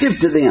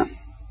attractive to them.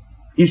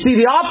 You see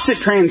the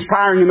opposite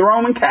transpiring in the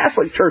Roman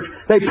Catholic Church.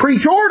 They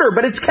preach order,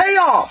 but it's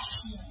chaos.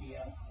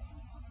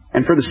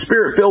 And for the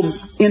Spirit-filled,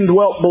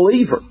 indwelt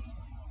believer,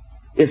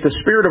 if the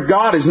Spirit of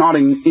God is not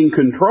in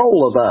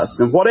control of us,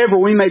 then whatever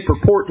we may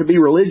purport to be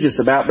religious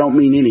about don't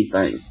mean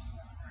anything.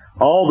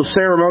 All the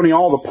ceremony,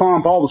 all the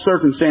pomp, all the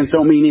circumstance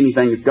don't mean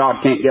anything if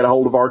God can't get a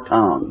hold of our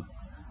tongue.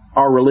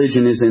 Our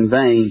religion is in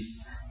vain.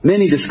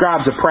 Then he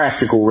describes a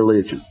practical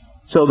religion.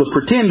 So the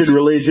pretended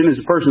religion is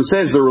a person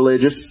says they're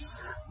religious,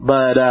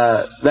 but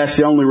that's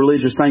the only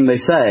religious thing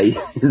they say,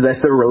 is that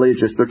they're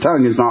religious. Their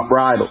tongue is not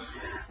bridled.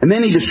 And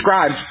then he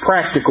describes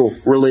practical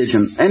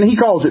religion, and he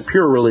calls it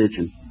pure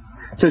religion.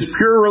 It says,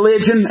 pure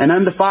religion and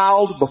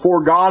undefiled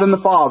before God and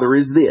the Father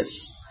is this.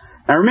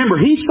 Now remember,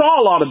 he saw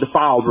a lot of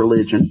defiled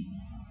religion.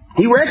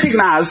 He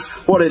recognized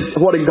what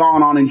had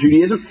gone on in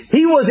Judaism.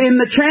 He was in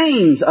the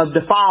chains of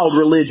defiled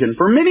religion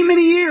for many,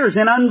 many years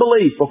in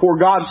unbelief before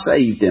God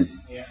saved him.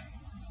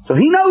 So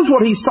he knows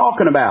what he's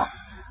talking about.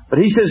 But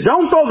he says,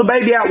 don't throw the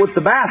baby out with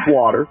the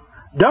bathwater.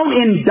 Don't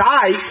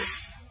indict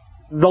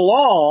the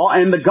law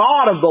and the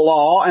God of the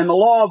law and the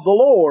law of the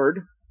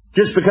Lord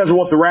just because of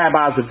what the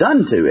rabbis have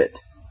done to it.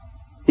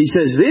 He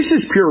says, this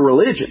is pure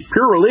religion.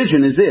 Pure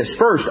religion is this.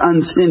 First,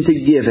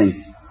 unstinted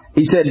giving.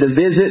 He said to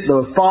visit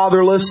the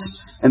fatherless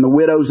and the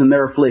widows in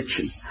their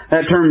affliction.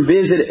 That term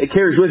visit, it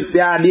carries with it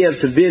the idea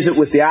of to visit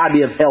with the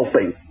idea of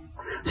helping.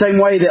 Same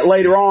way that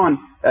later on,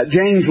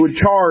 James would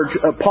charge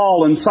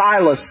Paul and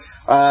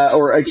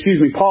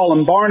Paul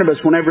and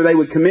Barnabas, whenever they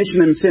would commission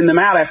them and send them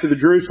out after the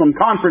Jerusalem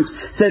conference,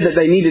 said that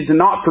they needed to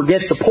not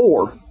forget the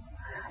poor.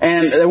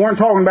 And they weren't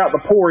talking about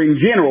the poor in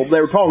general. They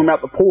were talking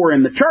about the poor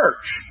in the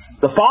church.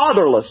 The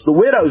fatherless, the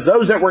widows,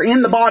 those that were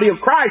in the body of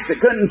Christ that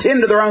couldn't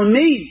tend to their own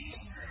needs.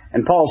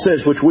 And Paul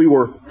says, which we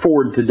were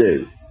forward to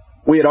do.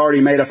 We had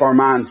already made up our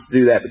minds to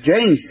do that. But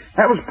James,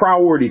 that was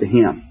priority to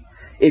him.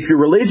 If your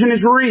religion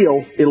is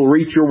real, it'll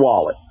reach your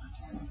wallet.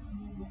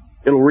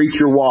 It'll reach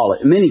your wallet.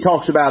 And then he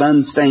talks about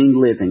unstained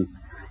living.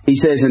 He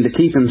says, and to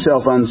keep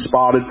himself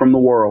unspotted from the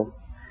world.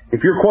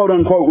 If your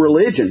quote-unquote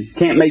religion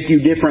can't make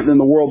you different than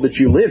the world that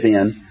you live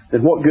in,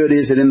 then what good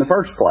is it in the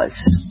first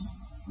place?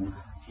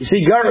 You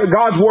see,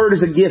 God's Word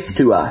is a gift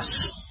to us.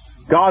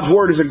 God's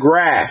Word is a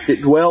graft.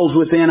 It dwells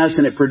within us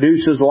and it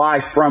produces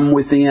life from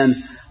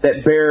within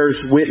that bears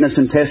witness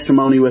and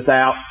testimony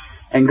without.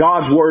 And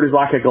God's Word is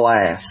like a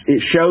glass.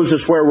 It shows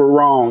us where we're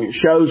wrong. It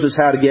shows us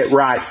how to get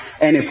right.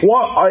 And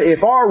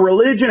if our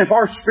religion, if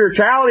our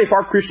spirituality, if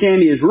our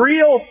Christianity is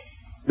real,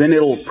 then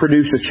it'll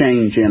produce a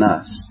change in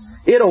us.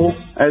 It'll,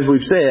 as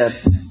we've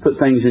said, put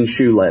things in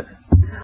shoe leather.